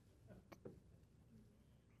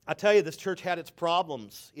 I tell you, this church had its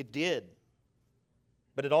problems. It did.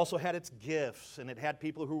 But it also had its gifts, and it had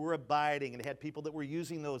people who were abiding, and it had people that were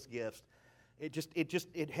using those gifts.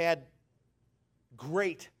 It had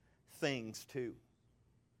great things too.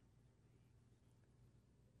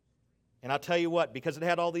 And I'll tell you what, because it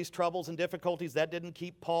had all these troubles and difficulties, that didn't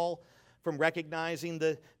keep Paul from recognizing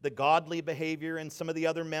the godly behavior in some of the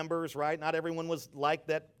other members, right? Not everyone was like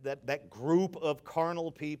that group of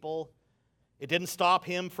carnal people. It didn't stop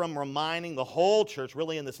him from reminding the whole church,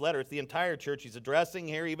 really in this letter, it's the entire church he's addressing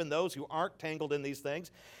here, even those who aren't tangled in these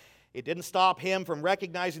things. It didn't stop him from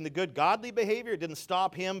recognizing the good godly behavior. It didn't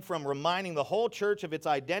stop him from reminding the whole church of its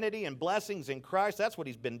identity and blessings in Christ. That's what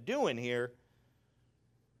he's been doing here.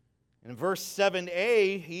 In verse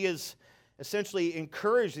 7a, he is essentially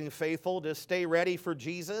encouraging the faithful to stay ready for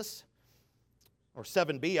Jesus. Or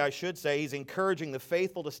 7b, I should say. He's encouraging the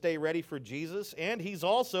faithful to stay ready for Jesus. And he's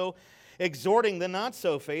also exhorting the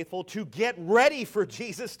not-so-faithful to get ready for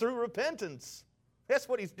Jesus through repentance. That's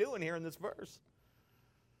what he's doing here in this verse.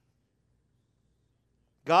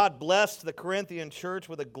 God blessed the Corinthian church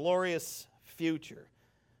with a glorious future,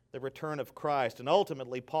 the return of Christ. And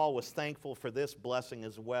ultimately, Paul was thankful for this blessing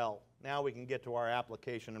as well. Now we can get to our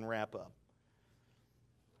application and wrap up.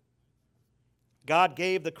 God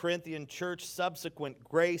gave the Corinthian church subsequent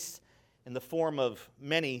grace in the form of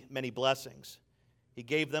many, many blessings. He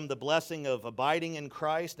gave them the blessing of abiding in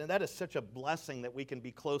Christ, and that is such a blessing that we can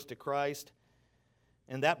be close to Christ.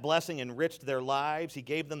 And that blessing enriched their lives. He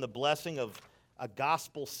gave them the blessing of a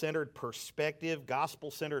gospel-centered perspective,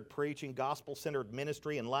 gospel-centered preaching, gospel-centered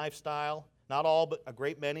ministry and lifestyle. Not all, but a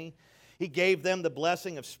great many. He gave them the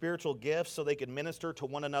blessing of spiritual gifts so they could minister to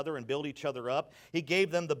one another and build each other up. He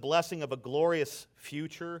gave them the blessing of a glorious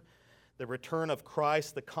future, the return of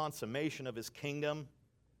Christ, the consummation of His kingdom.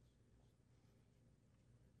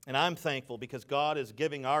 And I'm thankful because God is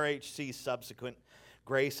giving RHC subsequent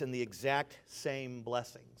grace in the exact same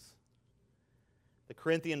blessings. The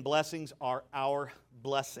Corinthian blessings are our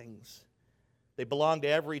blessings. They belong to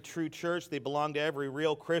every true church. They belong to every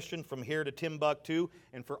real Christian from here to Timbuktu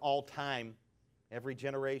and for all time, every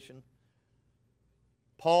generation.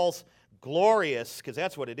 Paul's glorious, because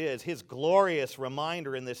that's what it is, his glorious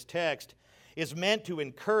reminder in this text is meant to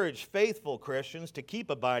encourage faithful Christians to keep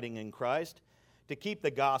abiding in Christ, to keep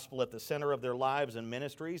the gospel at the center of their lives and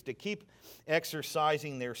ministries, to keep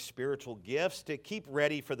exercising their spiritual gifts, to keep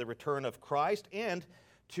ready for the return of Christ, and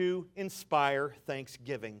to inspire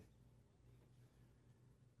thanksgiving.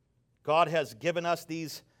 God has given us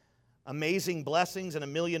these amazing blessings and a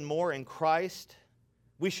million more in Christ.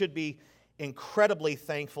 We should be incredibly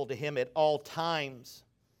thankful to Him at all times,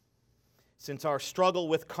 since our struggle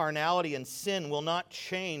with carnality and sin will not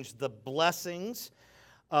change the blessings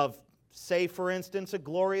of, say, for instance, a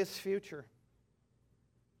glorious future.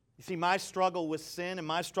 You see, my struggle with sin and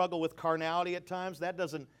my struggle with carnality at times, that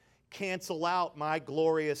doesn't cancel out my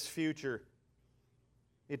glorious future.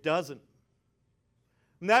 It doesn't.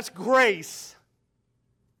 And that's grace.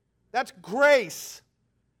 That's grace.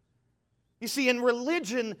 You see, in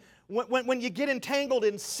religion, when you get entangled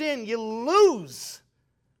in sin, you lose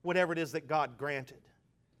whatever it is that God granted.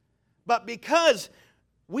 But because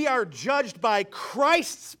we are judged by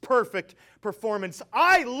Christ's perfect performance,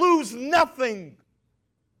 I lose nothing.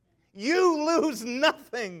 You lose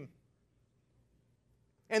nothing.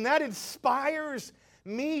 And that inspires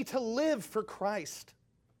me to live for Christ.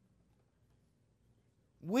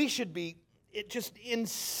 We should be just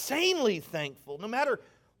insanely thankful, no matter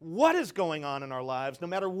what is going on in our lives, no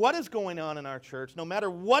matter what is going on in our church, no matter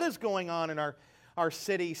what is going on in our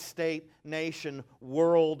city, state, nation,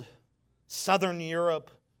 world, Southern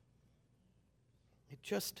Europe, It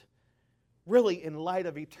just really, in light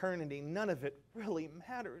of eternity, none of it really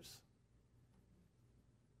matters.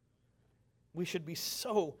 We should be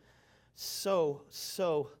so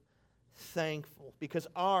thankful because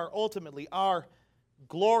ultimately our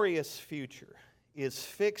glorious future is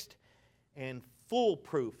fixed and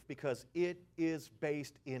foolproof because it is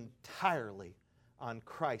based entirely on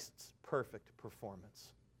Christ's perfect performance.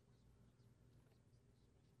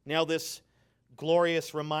 Now, this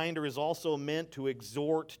glorious reminder is also meant to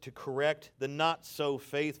exhort, to correct the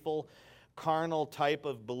not-so-faithful, carnal type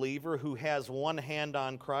of believer who has one hand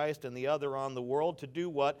on Christ and the other on the world to do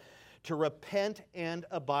what? To repent and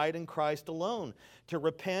abide in Christ alone. To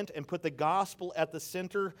repent and put the gospel at the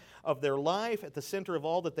center of their life, at the center of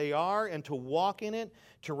all that they are, and to walk in it.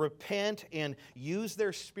 To repent and use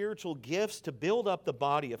their spiritual gifts to build up the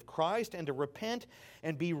body of Christ, and to repent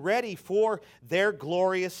and be ready for their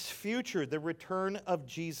glorious future, the return of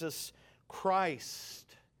Jesus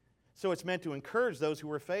Christ. So it's meant to encourage those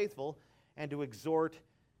who are faithful and to exhort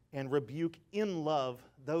and rebuke in love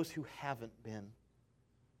those who haven't been.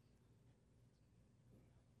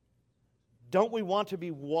 Don't we want to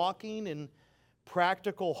be walking in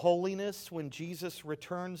practical holiness when Jesus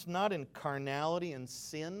returns, not in carnality and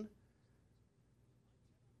sin?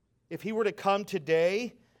 If He were to come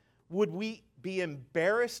today, would we be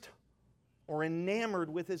embarrassed or enamored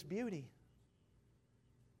with His beauty?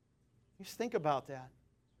 Just think about that.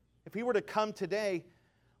 If He were to come today,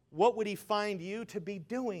 what would He find you to be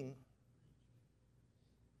doing?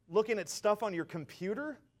 Looking at stuff on your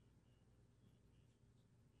computer?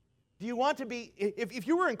 Do you want to be, if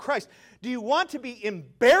you were in Christ, do you want to be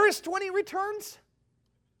embarrassed when He returns?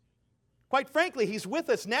 Quite frankly, He's with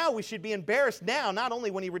us now. We should be embarrassed now, not only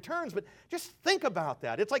when He returns, but just think about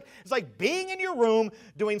that. It's like being in your room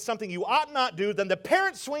doing something you ought not do, then the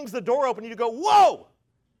parent swings the door open and you go, whoa!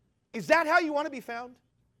 Is that how you want to be found?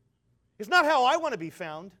 It's not how I want to be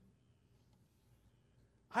found.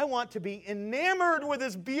 I want to be enamored with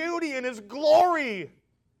His beauty and His glory.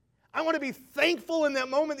 I want to be thankful in that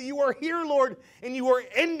moment that You are here, Lord, and You are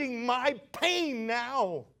ending my pain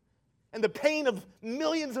now. And the pain of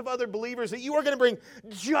millions of other believers, that You are going to bring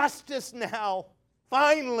justice now.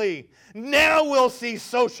 Finally, now we'll see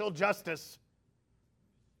social justice.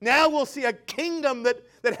 Now we'll see a kingdom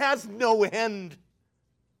that has no end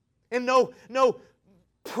and no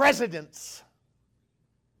presidents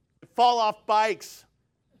that fall off bikes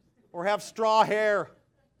or have straw hair.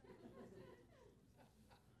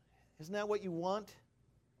 Isn't that what you want?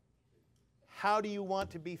 How do you want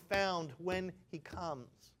to be found when He comes?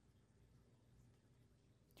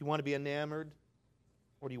 Do you want to be enamored,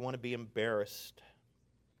 or do you want to be embarrassed?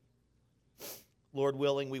 Lord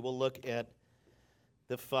willing, we will look at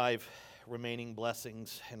the 5 remaining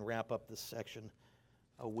blessings and wrap up this section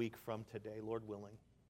a week from today, Lord willing.